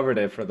fully covered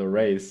it for the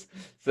race.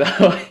 So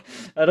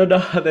I don't know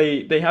how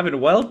they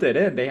haven't welded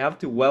in. They have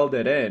to weld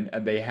it in,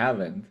 and they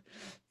haven't.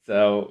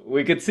 So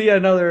we could see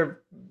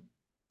another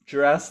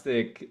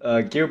drastic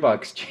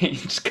gearbox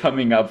change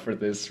coming up for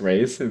this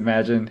race.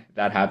 Imagine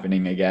that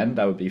happening again.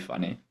 That would be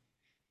funny.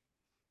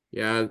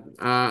 Yeah,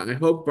 I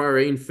hope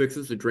Bahrain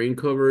fixes the drain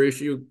cover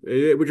issue,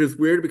 which is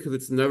weird because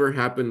it's never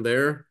happened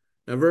there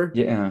ever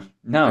Yeah.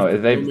 No, after so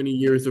they've many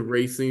years of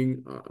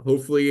racing.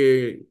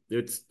 Hopefully,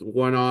 it's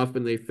one off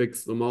and they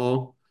fix them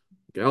all.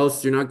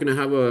 Else, you're not going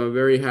to have a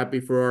very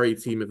happy Ferrari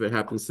team if it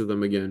happens to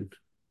them again.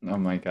 oh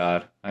my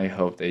God. I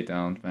hope they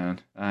don't,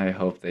 man. I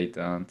hope they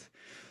don't.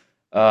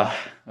 Uh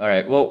all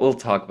right. We'll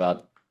talk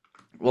about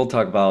we'll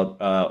talk about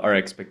our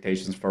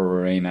expectations for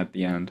Bahrain at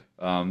the end.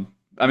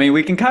 I mean,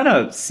 we can kind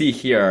of see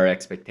here our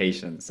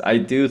expectations. I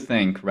do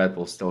think Red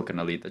Bull's still going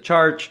to lead the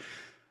charge.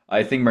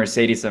 I think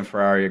Mercedes and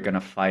Ferrari are going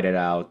to fight it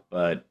out,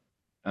 but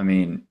I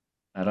mean,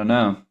 I don't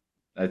know.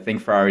 I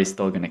think Ferrari's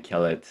still going to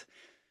kill it.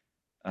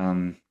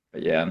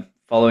 But yeah,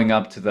 following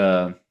up to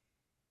the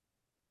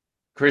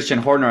Christian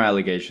Horner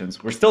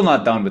allegations, we're still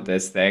not done with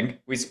this thing.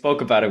 We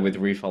spoke about it with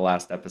Rifa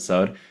last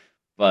episode,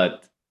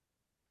 but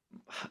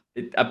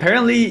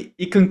apparently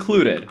it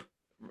concluded.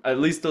 At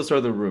least those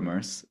are the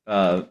rumors.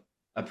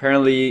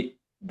 Apparently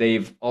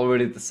they've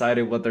already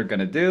decided what they're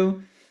gonna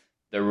do.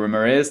 The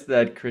rumor is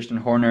that Christian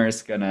Horner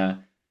is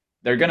gonna.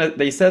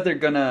 They said they're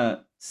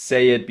gonna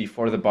say it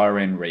before the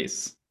Bahrain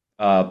race.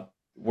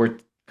 We're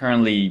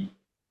currently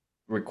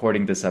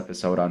recording this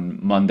episode on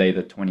Monday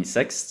the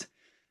 26th.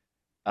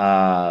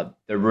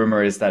 The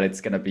rumor is that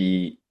it's gonna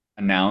be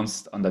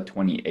announced on the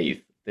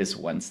 28th, this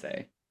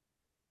Wednesday.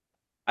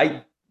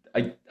 I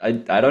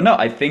I don't know.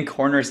 I think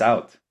Horner's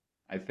out.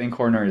 I think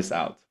Horner is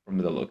out from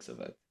the looks of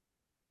it.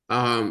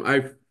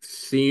 I've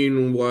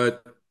seen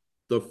what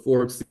the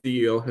Ford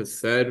CEO has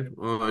said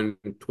on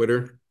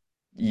Twitter.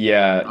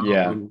 Yeah,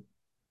 yeah. Um,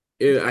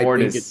 I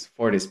think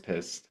Ford is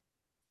pissed.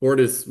 Ford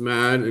is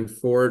mad, and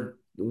Ford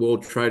will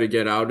try to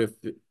get out if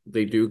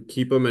they do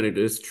keep him, and it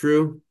is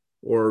true.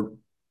 Or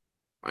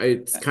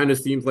it kind of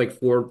seems like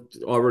Ford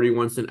already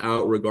wants an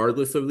out,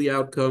 regardless of the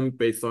outcome,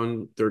 based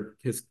on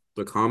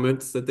the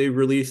comments that they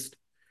released.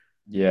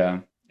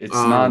 Yeah.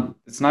 It's not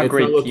It's not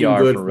great looking PR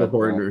good for for Red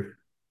Bull. Horner,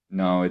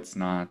 No, it's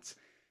not.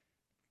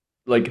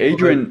 Like but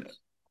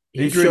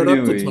he Adrian showed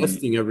up to Newey,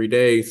 testing every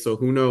day, so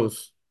who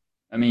knows?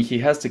 I mean, he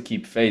has to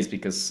keep face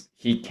because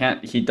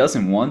he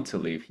doesn't want to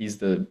leave. He's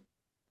the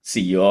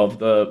CEO of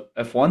the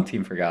F1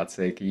 team for God's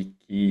sake.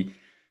 He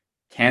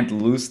can't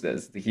lose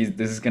this.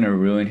 This is gonna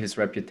ruin his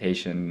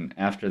reputation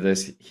after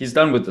this. He's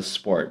done with the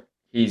sport.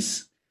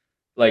 He's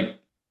like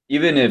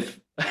even if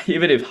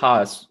even if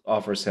Haas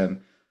offers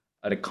him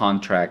a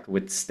contract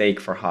with stake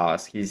for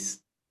Haas,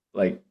 he's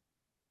like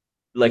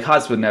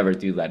Haas would never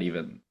do that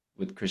even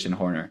with Christian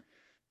Horner.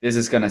 This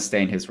is gonna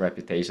stain his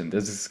reputation.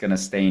 This is gonna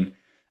stain.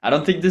 I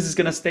don't think this is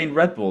gonna stain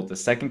Red Bull. The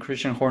second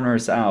Christian Horner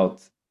is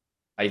out,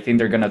 I think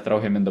they're gonna throw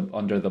him in the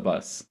under the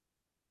bus.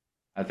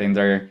 I think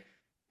they're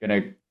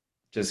gonna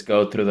just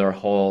go through their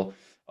whole,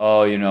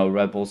 oh,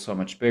 Red Bull's so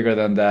much bigger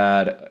than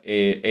that.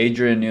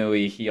 Adrian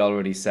Newey, he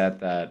already said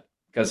that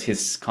because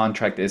his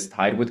contract is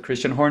tied with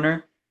Christian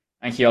Horner,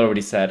 and he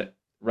already said,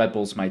 Red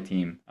Bull's my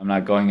team. I'm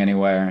not going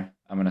anywhere.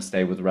 I'm gonna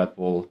stay with Red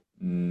Bull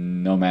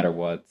no matter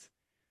what.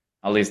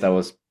 At least that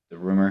was the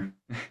rumor.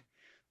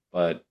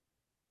 But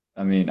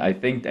I mean, I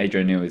think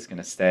Adrian Newey is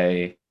gonna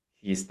stay.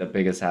 He's the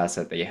biggest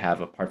asset they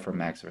have apart from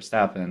Max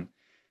Verstappen.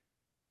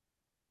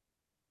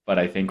 But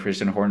I think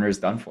Christian Horner is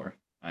done for.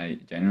 I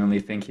genuinely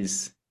think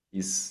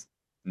he's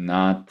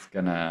not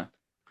gonna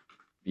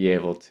be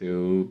able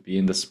to be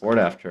in the sport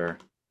after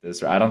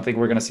this. I don't think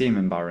we're gonna see him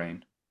in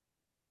Bahrain.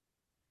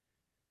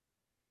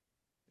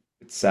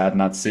 It's sad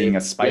not seeing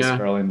a Spice Yeah,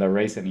 Girl in the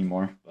race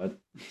anymore, but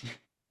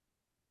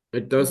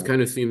it does well,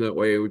 kind of seem that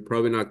way. We're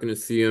probably not going to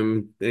see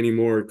him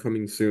anymore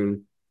coming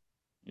soon.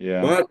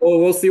 yeah, But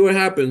we'll see what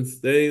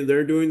happens.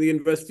 They're doing the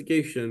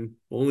investigation.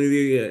 Only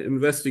the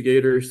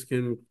investigators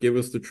can give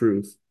us the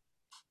truth.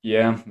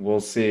 yeah,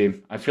 we'll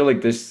see. I feel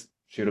like this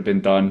should have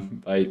been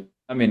done by.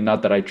 I mean,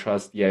 not that I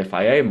trust the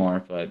FIA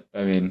more, but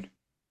I mean,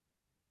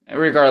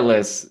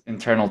 regardless,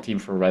 internal team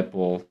for Red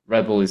Bull.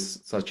 Red Bull is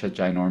such a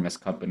ginormous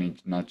company,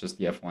 not just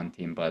the F1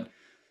 team, but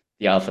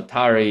the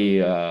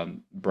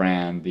AlphaTauri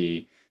brand,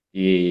 the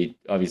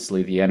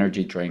obviously the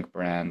energy drink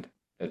brand.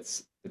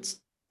 It's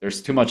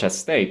there's too much at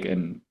stake,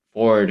 and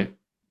Ford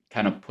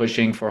kind of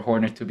pushing for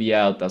Horner to be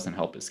out doesn't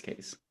help his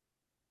case.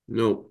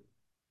 No.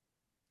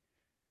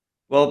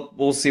 Well,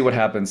 we'll see what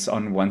happens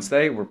on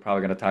Wednesday. We're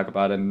probably going to talk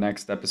about it in the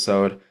next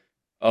episode.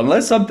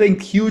 Unless something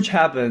huge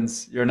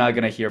happens, you're not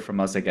going to hear from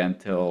us again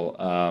till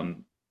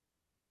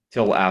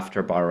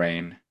after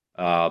Bahrain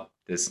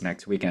this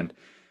next weekend.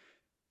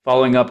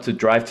 Following up to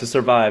Drive to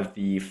Survive,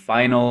 the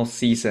final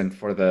season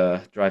for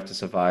the Drive to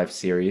Survive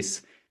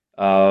series.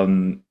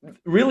 Um,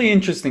 Really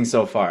interesting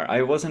so far.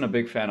 I wasn't a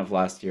big fan of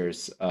last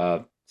year's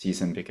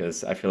season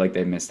because I feel like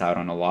they missed out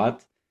on a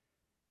lot.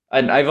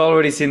 And I've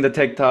already seen the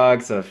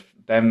TikToks of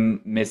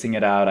them missing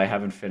it out. I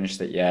haven't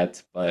finished it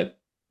yet, but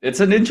it's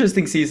an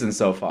interesting season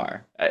so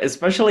far,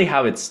 especially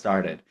how it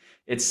started.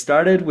 It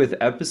started with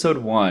episode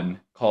one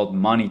called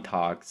Money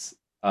Talks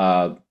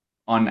on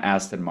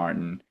Aston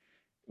Martin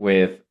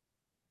with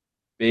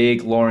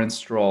big Lawrence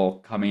Stroll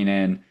coming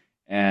in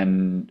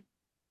and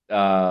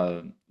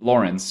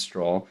Lawrence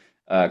Stroll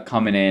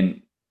coming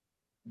in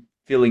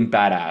feeling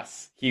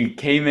badass. He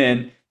came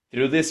in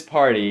through this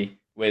party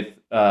with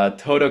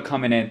Toto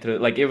coming in through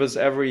like it was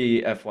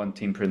every F1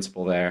 team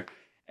principal there,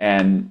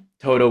 and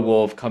Toto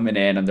Wolf coming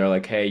in, and they're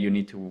like, "Hey, you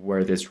need to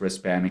wear this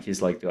wristband." And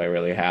he's like, "Do I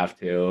really have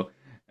to?"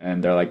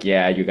 And they're like,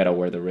 "Yeah, you gotta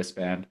wear the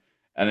wristband."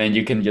 And then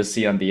you can just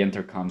see on the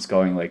intercoms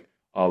going like,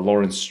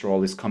 Lawrence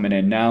Stroll is coming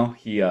in now.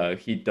 He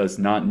does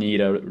not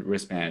need a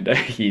wristband.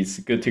 He's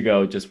good to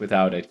go just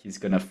without it. He's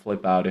gonna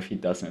flip out if he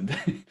doesn't.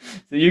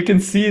 So you can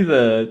see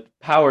the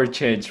power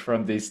change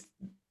from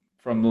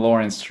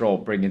Lawrence Stroll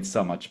bringing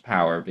so much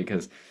power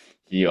because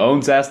he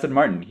owns Aston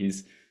Martin.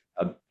 He's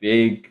a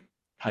big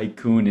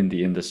tycoon in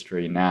the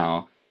industry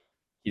now.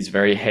 He's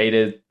very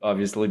hated,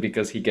 obviously,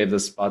 because he gave the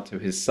spot to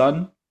his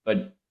son.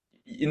 But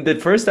in the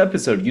first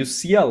episode, you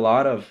see a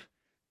lot of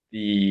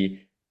the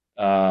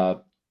uh,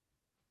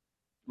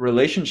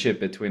 relationship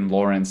between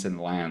Lawrence and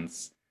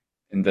Lance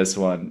in this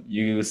one.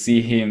 You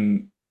see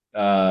him,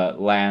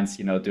 Lance,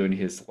 doing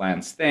his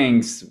Lance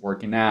things,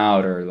 working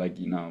out or like,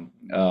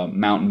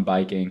 mountain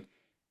biking.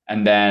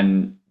 And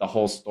then the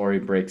whole story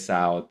breaks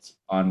out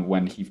on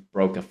when he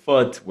broke a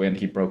foot, when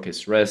he broke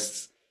his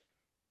wrists.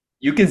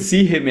 You can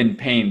see him in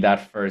pain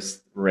that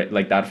first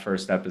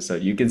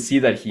episode. You can see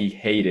that he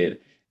hated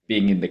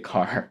being in the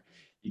car.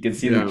 You can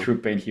see the Yeah. true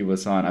pain he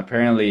was on.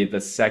 Apparently,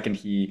 the second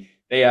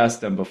they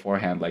asked him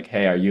beforehand, like,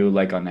 "Hey, are you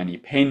like on any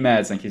pain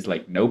meds?" And he's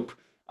like, "Nope,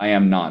 I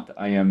am not.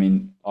 I am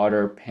in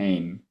utter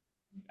pain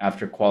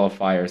after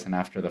qualifiers and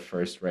after the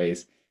first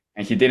race."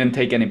 And he didn't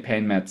take any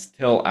pain meds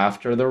till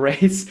after the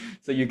race,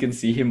 so you can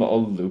see him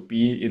all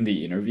loopy in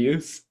the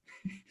interviews,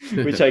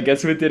 which I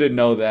guess we didn't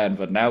know then,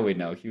 but now we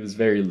know he was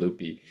very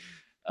loopy.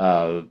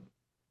 Uh,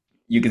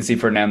 you can see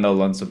Fernando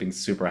Alonso being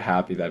super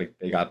happy that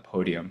they got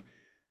podium,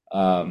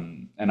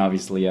 and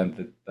obviously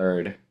ended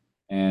third,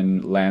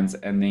 and Lance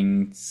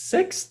ending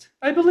sixth,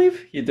 I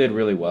believe. He did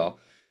really well,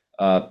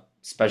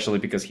 especially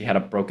because he had a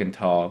broken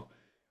toe.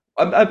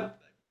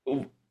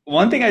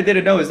 One thing I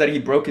didn't know is that he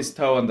broke his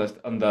toe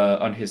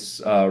on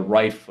his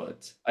right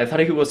foot. I thought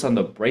he was on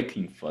the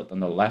braking foot on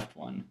the left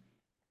one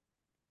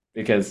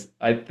because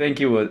I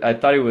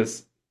thought it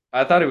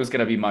was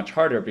gonna be much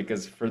harder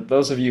because for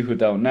those of you who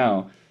don't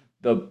know,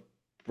 the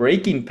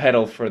braking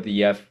pedal for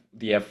the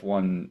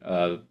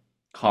F1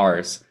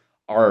 cars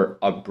are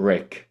a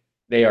brick.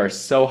 They are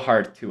so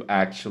hard to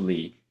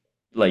actually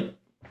like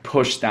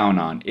push down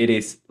on. It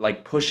is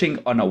like pushing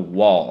on a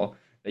wall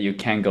that you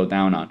can't go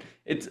down on.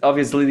 It's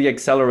obviously the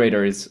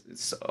accelerator is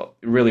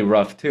really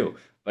rough too,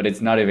 but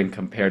it's not even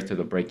compared to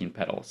the braking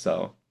pedal.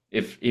 So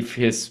if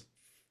his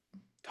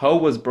toe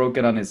was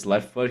broken on his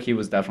left foot, he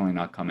was definitely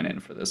not coming in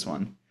for this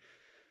one.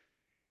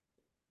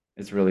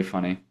 It's really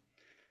funny.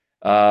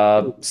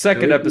 At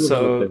Second least he was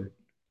out episode, there.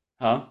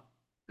 huh?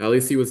 At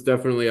least he was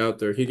definitely out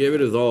there. He gave it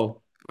his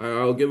all.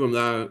 I'll give him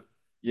that.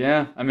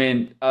 Yeah, I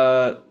mean,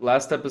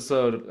 last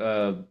episode,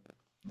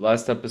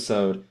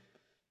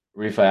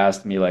 Rifa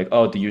asked me like,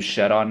 "Oh, do you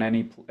shed on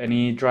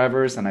any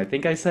drivers?" And I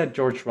think I said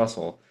George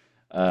Russell,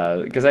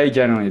 because I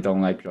generally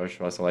don't like George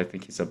Russell. I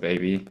think he's a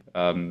baby.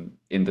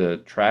 In the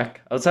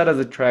track, outside of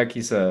the track,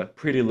 he's a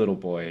pretty little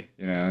boy.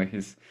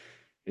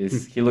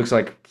 He looks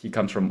like he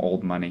comes from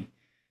old money.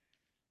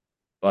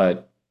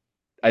 But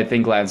I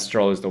think Lance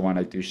Stroll is the one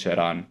I do shit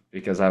on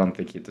because I don't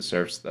think he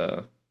deserves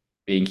the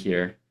being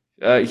here.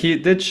 He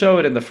did show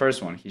it in the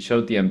first one. He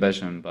showed the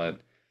ambition,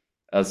 but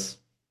as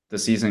the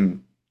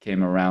season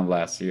came around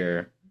last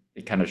year,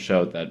 it kind of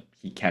showed that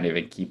he can't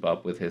even keep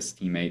up with his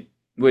teammate,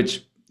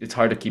 which it's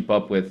hard to keep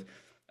up with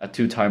a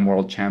two-time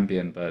world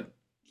champion, but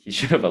he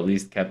should have at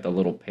least kept a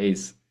little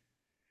pace.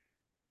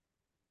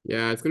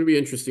 Yeah, it's going to be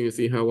interesting to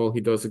see how well he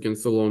does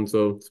against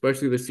Alonso,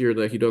 especially this year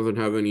that he doesn't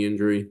have any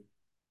injury.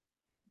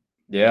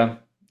 Yeah,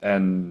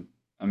 and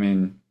I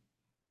mean,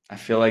 I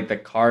feel like the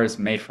car is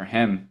made for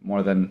him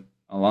more than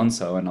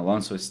Alonso, and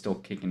Alonso is still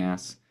kicking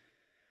ass.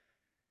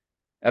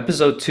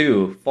 Episode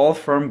 2, Fall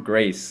from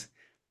Grace.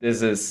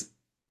 This is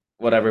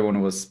what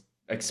everyone was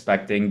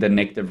expecting, the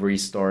Nick DeVries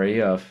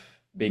story of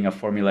being a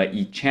Formula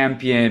E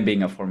champion,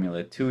 being a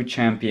Formula 2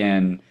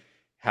 champion,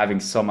 having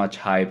so much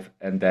hype,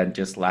 and then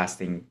just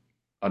lasting,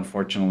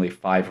 unfortunately,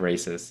 5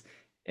 races.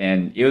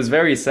 And it was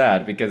very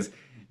sad because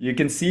you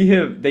can see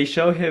him, they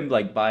show him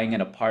like buying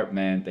an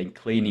apartment and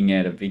cleaning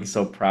it and being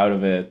so proud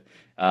of it.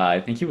 I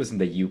think he was in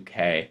the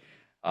UK.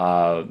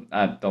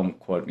 Don't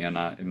quote me on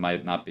that, it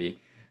might not be,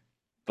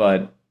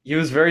 but he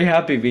was very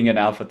happy being an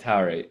Alpha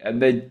Tauri,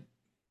 and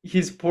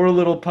his poor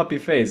little puppy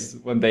face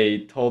when they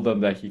told him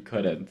that he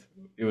couldn't.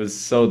 It was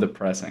so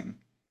depressing.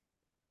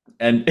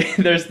 And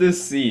there's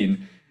this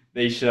scene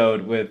they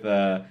showed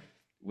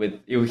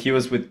he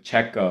was with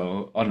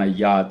Checo on a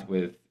yacht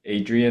with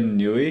Adrian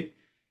Newey,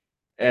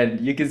 and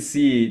you can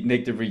see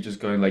Nick DeVries just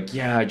going like,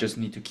 "Yeah, I just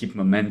need to keep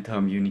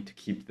momentum. You need to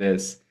keep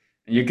this."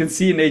 And you can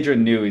see in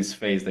Adrian Newey's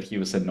face that he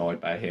was annoyed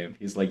by him.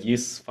 He's like, "You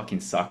fucking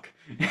suck.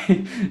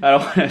 I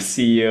don't want to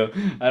see you.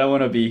 I don't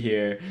want to be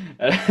here."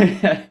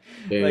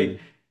 Like, Damn.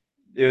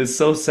 it was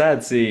so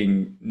sad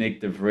seeing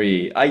Nick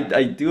DeVries.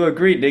 I do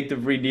agree Nick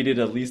DeVries needed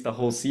at least a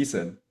whole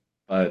season,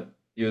 but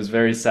it was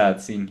very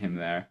sad seeing him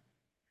there.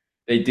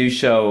 They do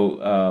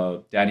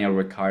show Daniel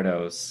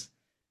Ricciardo's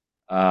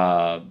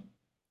uh,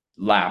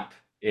 lap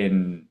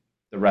in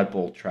the Red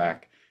Bull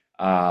track,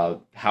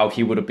 how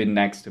he would have been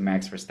next to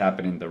Max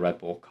Verstappen in the Red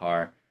Bull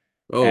car.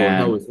 Oh, and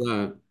how And was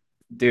that?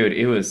 dude,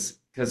 it was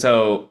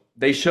so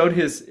they showed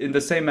his in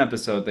the same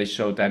episode they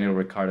showed Daniel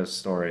Ricciardo's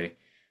story,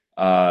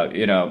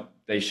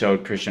 They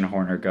showed Christian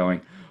Horner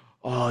going,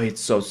 "Oh,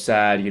 it's so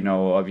sad.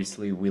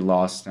 Obviously we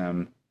lost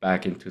him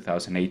back in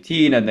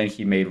 2018, and then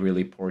he made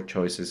really poor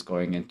choices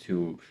going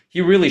into.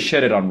 He really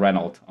shitted on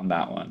Renault on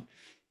that one.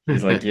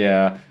 He's like,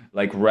 yeah,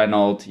 like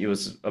Renault, he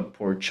was a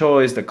poor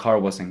choice. The car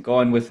wasn't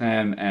going with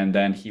him, and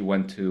then he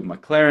went to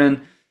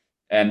McLaren,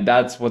 and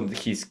that's when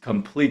his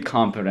complete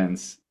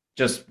confidence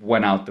just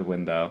went out the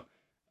window.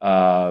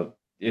 Uh,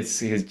 he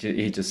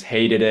just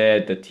hated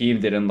it. The team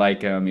didn't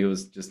like him. It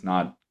was just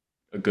not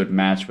a good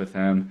match with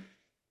him.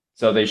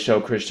 So they show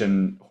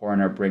Christian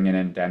Horner bringing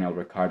in Daniel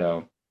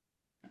Ricciardo,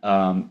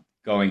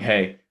 going,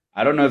 "Hey,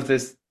 I don't know if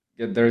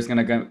there's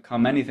gonna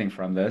come anything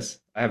from this.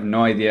 I have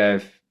no idea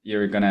if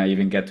you're gonna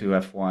even get to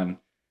F1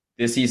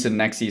 this season,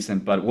 next season,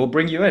 but we'll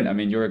bring you in. I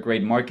mean, you're a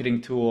great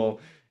marketing tool.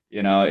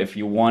 If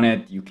you want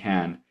it, you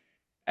can."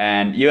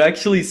 And you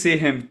actually see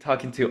him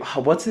talking to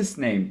what's his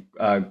name?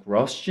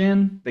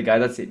 Grosjean, the guy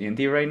that's in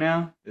Indy right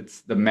now.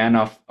 It's the man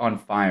off on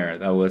fire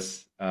that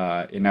was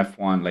in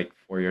F1 like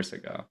 4 years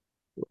ago.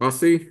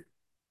 Rossi?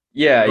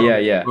 Yeah, Oh, yeah,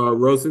 yeah.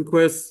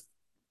 Rosenquist?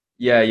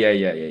 Yeah, yeah,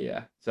 yeah, yeah,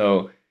 yeah.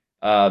 So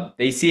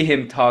they see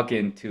him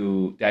talking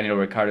to Daniel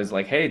Ricciardo's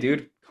like, "Hey,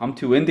 dude, come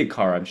to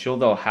IndyCar. I'm sure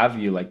they'll have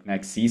you like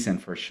next season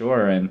for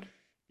sure." And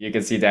you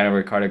can see Daniel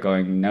Ricciardo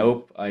going,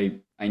 "Nope,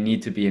 I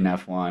need to be in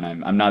F1.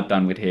 I'm not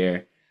done with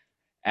here."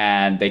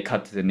 And they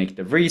cut to the Nick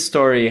DeVries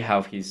story,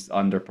 how he's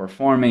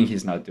underperforming,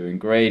 he's not doing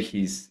great,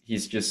 he's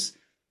just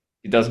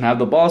he doesn't have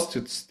the balls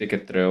to stick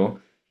it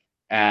through.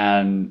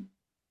 And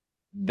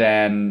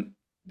then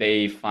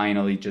they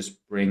finally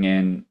just bring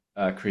in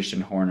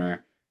Christian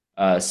Horner,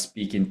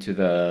 speaking to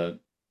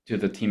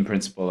the team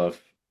principal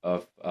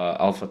of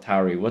Alpha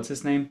Tauri. What's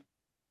his name?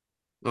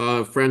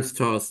 French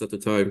toss at the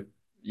time.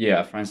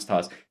 Yeah, Franz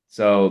Toss.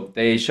 So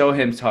they show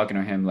him talking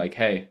to him like,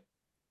 "Hey,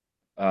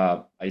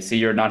 I see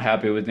you're not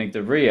happy with Nick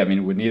DeVries. I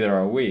mean, neither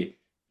are we.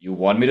 You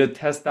want me to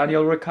test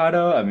Daniel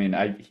Ricciardo? I mean,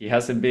 he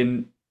hasn't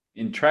been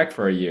in track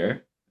for a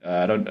year.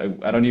 I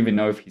don't even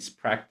know if he's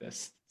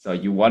practiced. So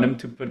you want him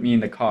to put me in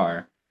the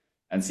car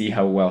and see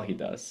how well he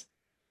does."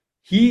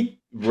 He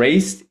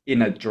raced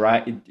in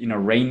a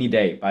rainy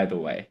day, by the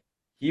way.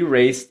 He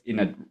raced in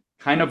a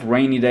kind of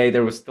rainy day.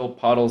 There was still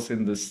puddles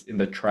in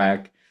the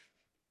track,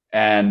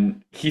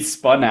 and he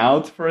spun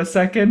out for a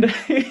second,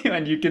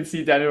 and you can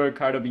see Daniel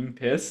Ricciardo being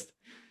pissed.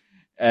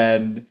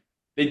 And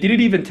they didn't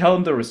even tell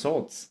him the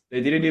results.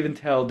 They didn't even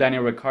tell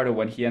Daniel Ricciardo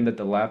when he ended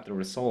the lap the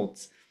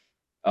results,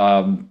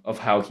 of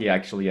how he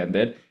actually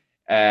ended.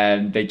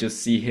 And they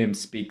just see him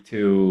speak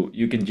to.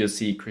 You can just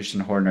see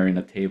Christian Horner in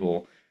a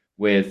table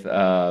with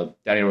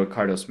Daniel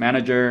Ricciardo's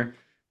manager,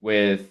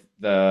 with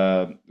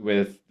the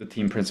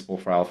team principal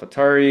for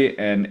AlphaTauri,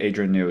 and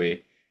Adrian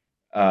Newey,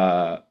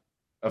 uh,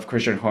 of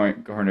Christian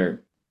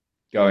Horner,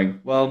 going,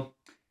 "Well,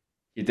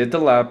 he did the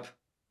lap.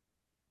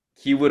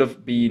 He would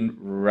have been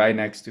right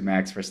next to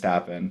Max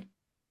Verstappen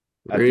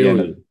at the end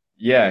of. Really?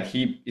 Yeah,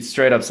 he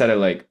straight up said it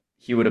like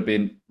he would have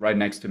been right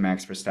next to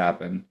Max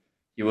Verstappen.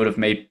 He would have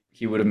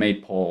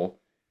made pole.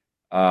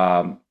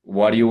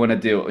 What do you want to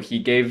do?" He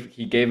gave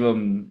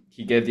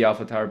the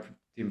AlphaTauri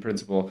team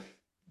principal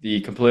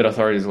the complete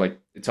authority. Is like,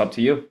 "It's up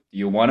to you. Do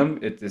you want him?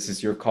 This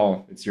is your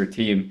call. It's your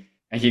team."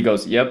 And he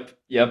goes, "Yep,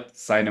 yep,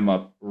 sign him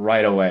up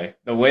right away."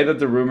 The way that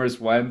the rumors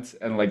went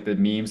and like the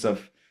memes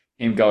of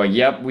him going,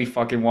 "Yep, we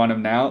fucking want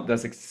him now."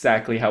 That's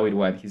exactly how it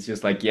went. He's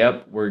just like,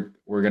 "Yep, we're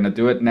gonna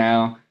do it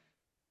now.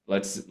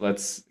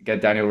 Let's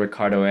get Daniel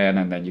Ricciardo in,"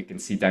 and then you can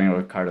see Daniel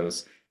Ricciardo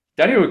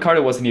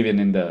wasn't even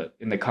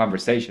in the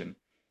conversation.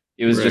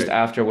 It was just Right.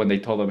 after when they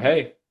told him,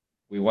 "Hey,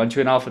 we want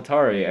you in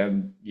AlphaTauri,"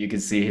 and you can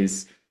see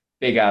his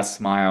big ass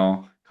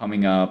smile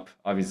coming up,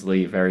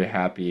 obviously very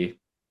happy.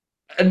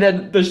 And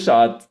then the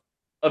shot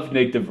of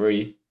Nick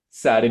DeVries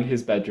sat in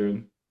his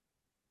bedroom,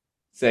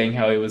 saying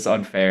how it was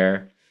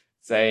unfair,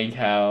 saying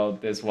how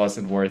this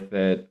wasn't worth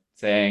it,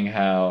 saying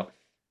how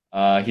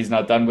he's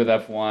not done with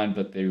F1,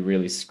 but they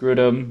really screwed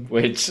him,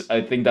 which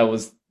I think that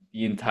was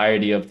the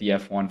entirety of the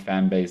F1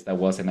 fan base that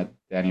wasn't a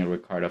Daniel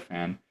Ricciardo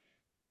fan,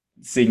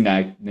 seeing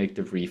Nick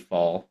DeVries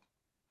fall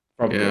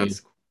from Yeah.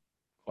 grace,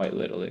 quite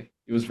literally.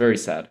 It was very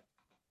sad.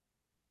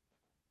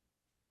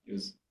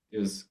 It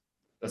was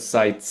a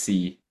sight to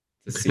see.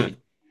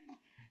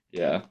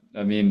 Yeah,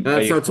 I mean,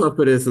 That's how tough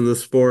it is in the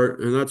sport,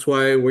 and that's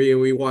why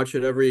we watch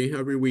it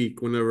every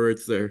week whenever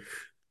it's there.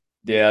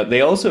 yeah,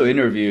 they also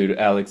interviewed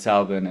Alex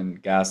Albon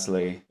and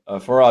Gasly,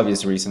 for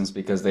obvious reasons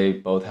because they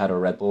both had a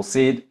Red Bull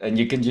seat, and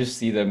you can just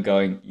see them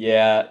going,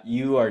 "Yeah,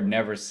 you are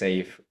never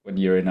safe when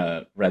you're in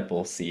a Red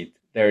Bull seat.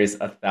 There is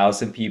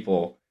 1,000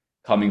 people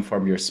coming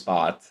from your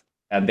spot,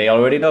 and they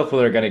already know who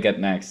they're gonna get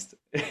next.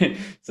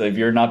 So if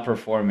you're not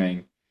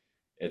performing,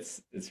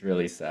 it's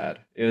really sad.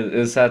 It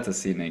was sad to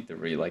see Nate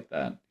DeVries like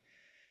that."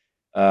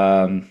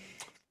 Um,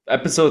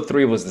 Episode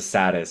 3 was the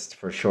saddest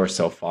for sure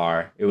so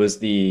far.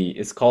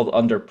 It's called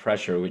Under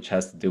Pressure, which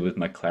has to do with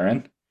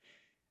McLaren.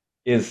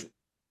 Is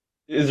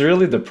is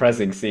really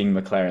depressing seeing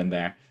McLaren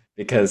there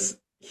because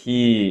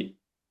you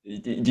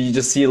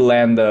just see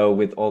Lando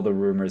with all the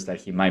rumors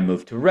that he might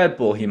move to Red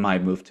Bull, he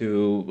might move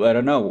to, I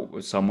don't know,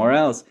 somewhere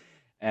else.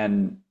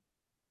 and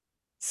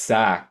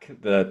Zach,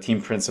 the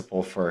team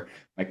principal for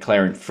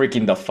McLaren,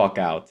 freaking the fuck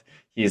out.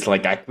 He's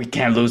like, we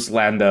can't lose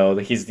Lando.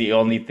 He's the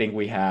only thing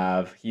we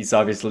have. He's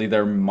obviously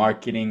their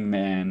marketing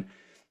man.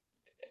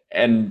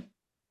 And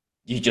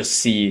you just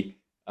see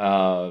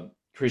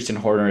Christian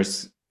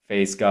Horner's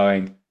face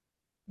going,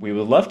 we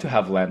would love to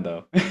have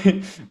Lando.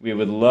 We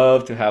would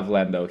love to have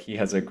Lando. He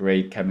has a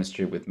great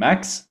chemistry with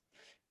Max,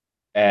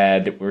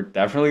 and we're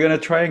definitely gonna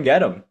try and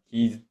get him.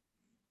 He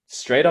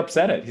straight up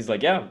said it. He's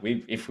like, yeah,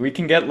 we if we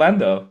can get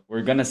Lando,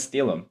 we're gonna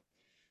steal him.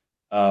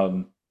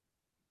 Um,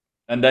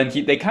 and then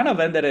they kind of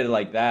ended it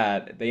like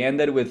that. They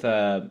ended with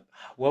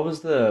what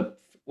was the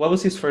what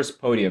was his first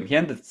podium? He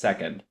ended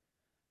second.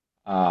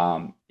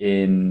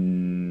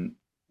 In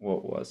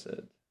what was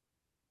it?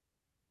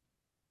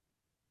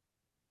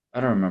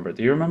 I don't remember.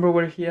 Do you remember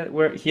where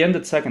he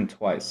ended second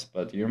twice?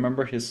 But do you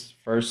remember his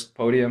first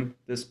podium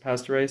this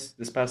past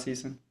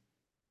season?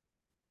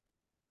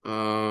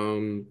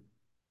 Um,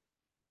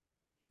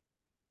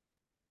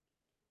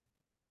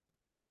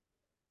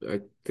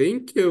 I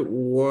think it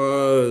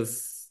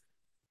was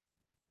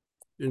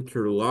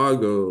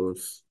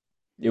Interlagos.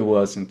 It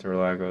was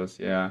Interlagos,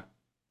 yeah.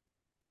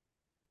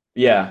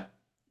 Yeah,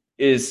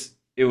 is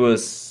it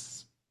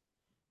was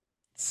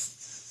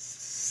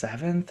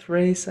seventh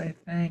race, I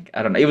think.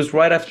 I don't know. It was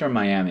right after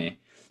Miami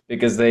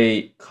because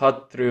they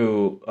cut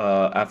through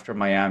after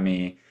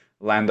Miami,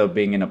 Lando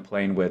being in a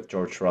plane with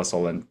George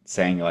Russell and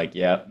saying like,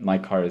 "Yeah, my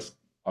car is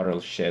utter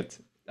shit.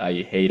 I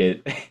hate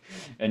it."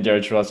 And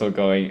George Russell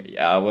going,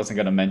 "Yeah, I wasn't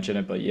gonna mention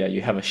it, but yeah,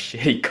 you have a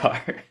shitty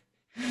car."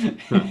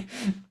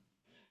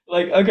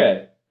 Like,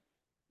 okay,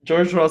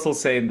 George Russell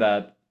saying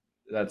that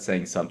that's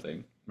saying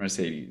something.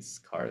 Mercedes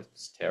car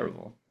is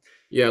terrible.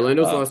 Yeah,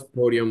 Lando's Uh, last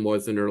podium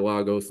was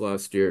Interlagos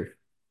last year.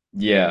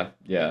 Yeah,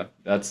 yeah,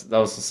 that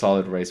was a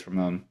solid race from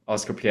them.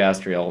 Oscar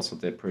Piastri also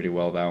did pretty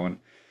well that one.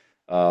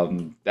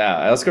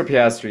 Yeah, Oscar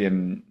Piastri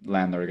and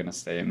Lando are gonna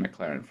stay in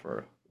McLaren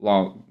for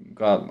long,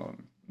 God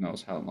long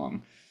knows how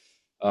long.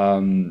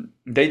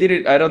 They did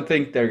it. I don't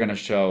think they're gonna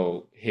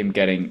show him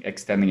getting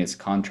extending his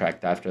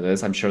contract after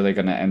this. I'm sure they're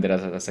gonna end it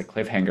as a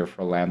cliffhanger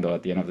for Lando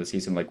at the end of the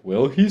season. Like,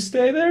 will he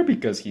stay there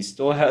because he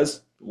still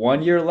has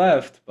 1 year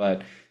left?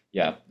 But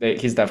yeah,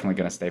 he's definitely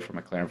gonna stay for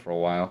McLaren for a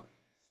while.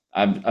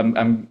 I'm I'm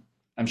I'm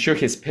I'm sure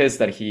he's pissed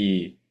that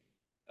he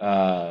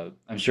signed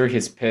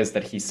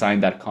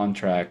that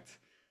contract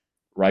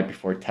right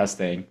before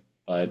testing,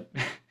 but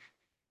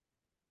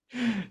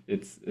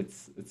it's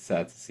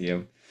sad to see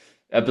him.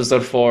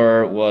 Episode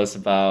 4 was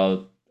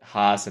about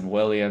Haas and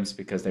Williams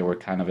because they were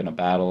kind of in a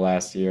battle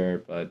last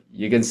year, but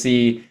you can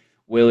see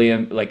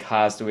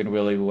Haas doing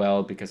really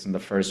well because in the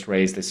first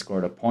race they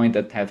scored a point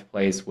at 10th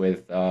place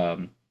with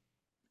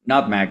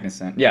not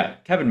Magnussen. Yeah,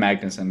 Kevin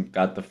Magnussen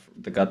got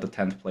the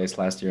 10th place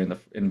last year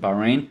in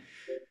Bahrain.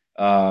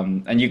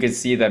 And you can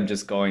see them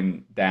just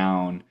going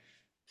down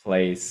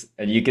place,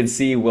 and you can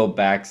see Will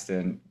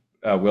Buxton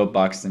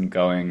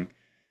going.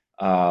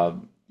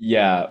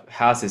 Yeah,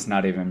 Haas is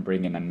not even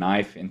bringing a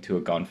knife into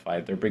a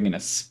gunfight; they're bringing a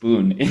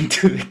spoon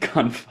into the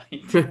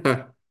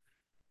gunfight.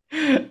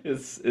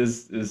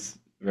 Is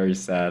very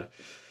sad.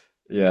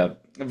 Yeah,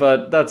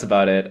 but that's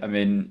about it. I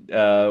mean,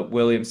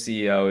 Williams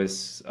CEO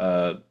is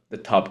the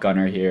top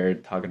gunner here,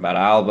 talking about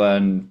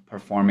Albon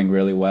performing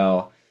really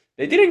well.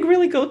 They didn't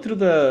really go through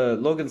the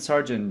Logan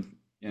Sargent,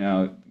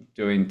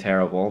 doing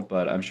terrible,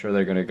 but I'm sure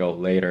they're gonna go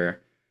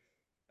later.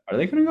 Are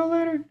they gonna go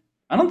later?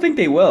 I don't think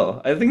they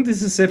will. I think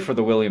this is it for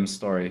the Williams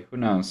story. Who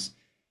knows?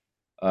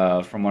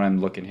 From what I'm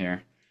looking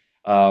here.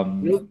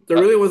 Um, There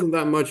really wasn't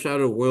that much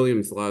out of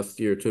Williams last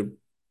year to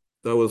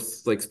that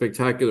was like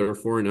spectacular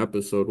for an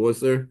episode, was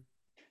there?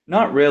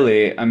 Not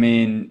really. I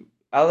mean,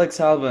 Alex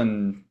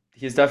Albon,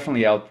 he's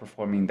definitely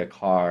outperforming the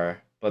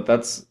car, but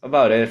that's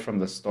about it from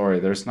the story.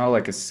 There's not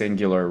like a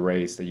singular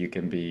race that you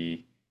can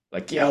be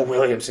like, yeah,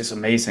 Williams is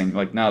amazing.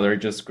 Like, no, they're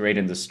just great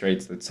in the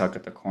straights that suck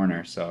at the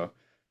corner. So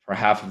for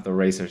half of the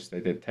racers, they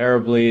did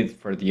terribly.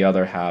 For the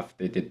other half,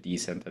 they did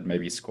decent and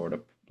maybe scored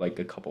like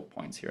a couple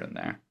points here and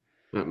there.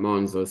 At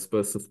Monza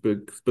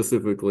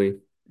specifically.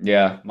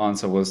 Yeah,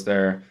 Monza was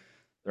their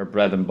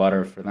bread and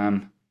butter for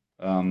them.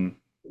 Um,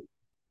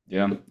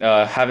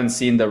 Yeah, haven't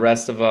seen the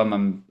rest of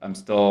them. I'm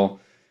still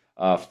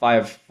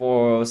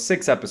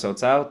 6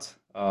 episodes out.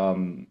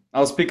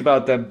 I'll speak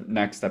about them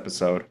next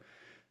episode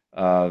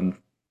um,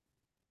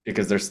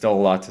 because there's still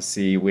a lot to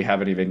see. We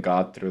haven't even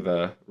got through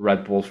the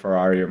Red Bull,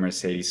 Ferrari, or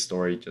Mercedes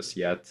story just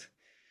yet.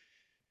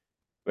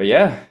 But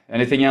yeah,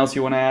 anything else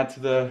you want to add to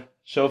the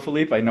show,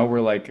 Philippe? I know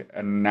we're like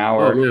an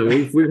Oh hour.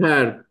 man, we've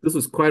had this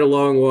was quite a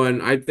long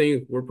one. I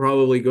think we're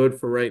probably good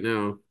for right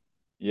now.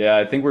 Yeah,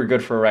 I think we're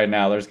good for right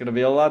now. There's going to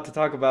be a lot to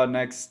talk about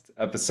next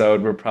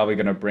episode. We're probably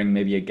going to bring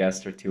maybe a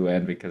guest or two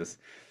in because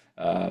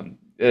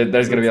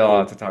there's going to be Let's a lot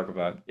hope. to talk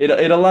about.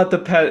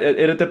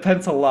 It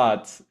depends a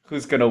lot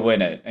who's going to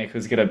win it and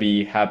who's going to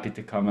be happy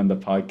to come on the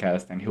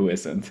podcast and who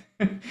isn't.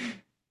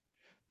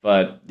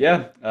 But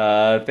yeah,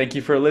 thank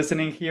you for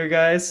listening here,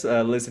 guys.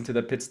 Listen to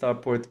the Pit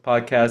Stop Pours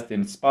podcast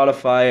in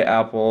Spotify,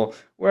 Apple,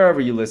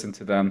 wherever you listen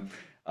to them.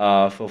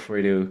 Feel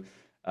free to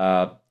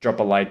Drop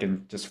a like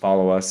and just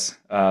follow us.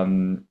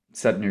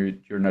 Set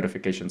your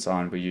notifications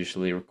on. We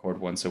usually record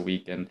once a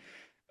week, and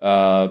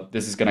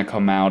this is gonna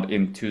come out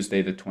in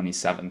Tuesday the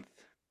 27th.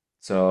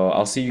 So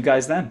I'll see you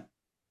guys then.